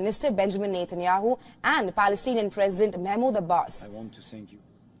Prime Minister Benjamin Netanyahu and Palestinian President Mahmoud Abbas. I want to thank you.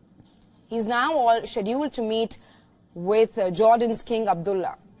 He's now all scheduled to meet with Jordan's King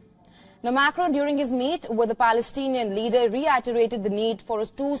Abdullah. Now, Macron, during his meet with the Palestinian leader, reiterated the need for a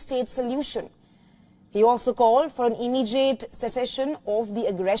two-state solution. He also called for an immediate cessation of the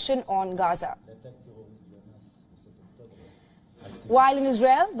aggression on Gaza. While in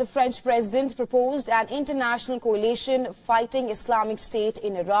Israel, the French president proposed an international coalition fighting Islamic State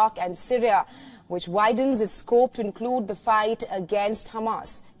in Iraq and Syria, which widens its scope to include the fight against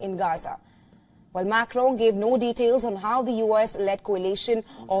Hamas in Gaza. While Macron gave no details on how the US-led coalition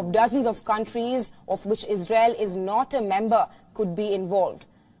of dozens of countries, of which Israel is not a member, could be involved.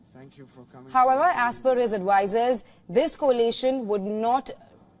 Thank you for coming. However, as per his advisors, this coalition would not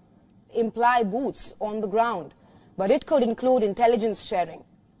imply boots on the ground, but it could include intelligence sharing.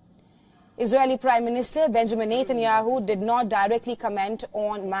 Israeli Prime Minister Benjamin Netanyahu did not directly comment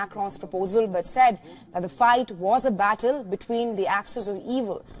on Macron's proposal, but said that the fight was a battle between the axis of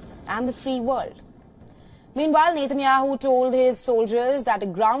evil and the free world. Meanwhile, Netanyahu told his soldiers that a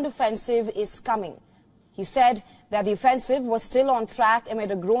ground offensive is coming. He said that the offensive was still on track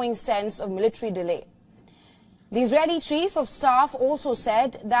amid a growing sense of military delay. The Israeli Chief of Staff also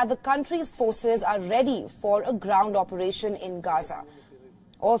said that the country's forces are ready for a ground operation in Gaza.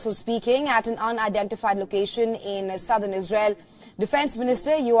 Also speaking at an unidentified location in southern Israel, Defense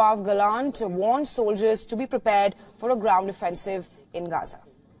Minister Yoav Gallant warned soldiers to be prepared for a ground offensive in Gaza.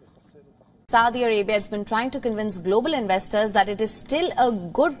 Saudi Arabia has been trying to convince global investors that it is still a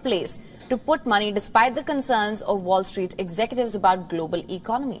good place to put money despite the concerns of Wall Street executives about global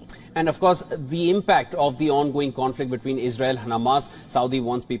economy. And of course, the impact of the ongoing conflict between Israel and Hamas, Saudi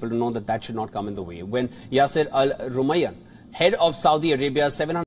wants people to know that that should not come in the way. When Yasser Al-Rumayyan, head of Saudi Arabia's 700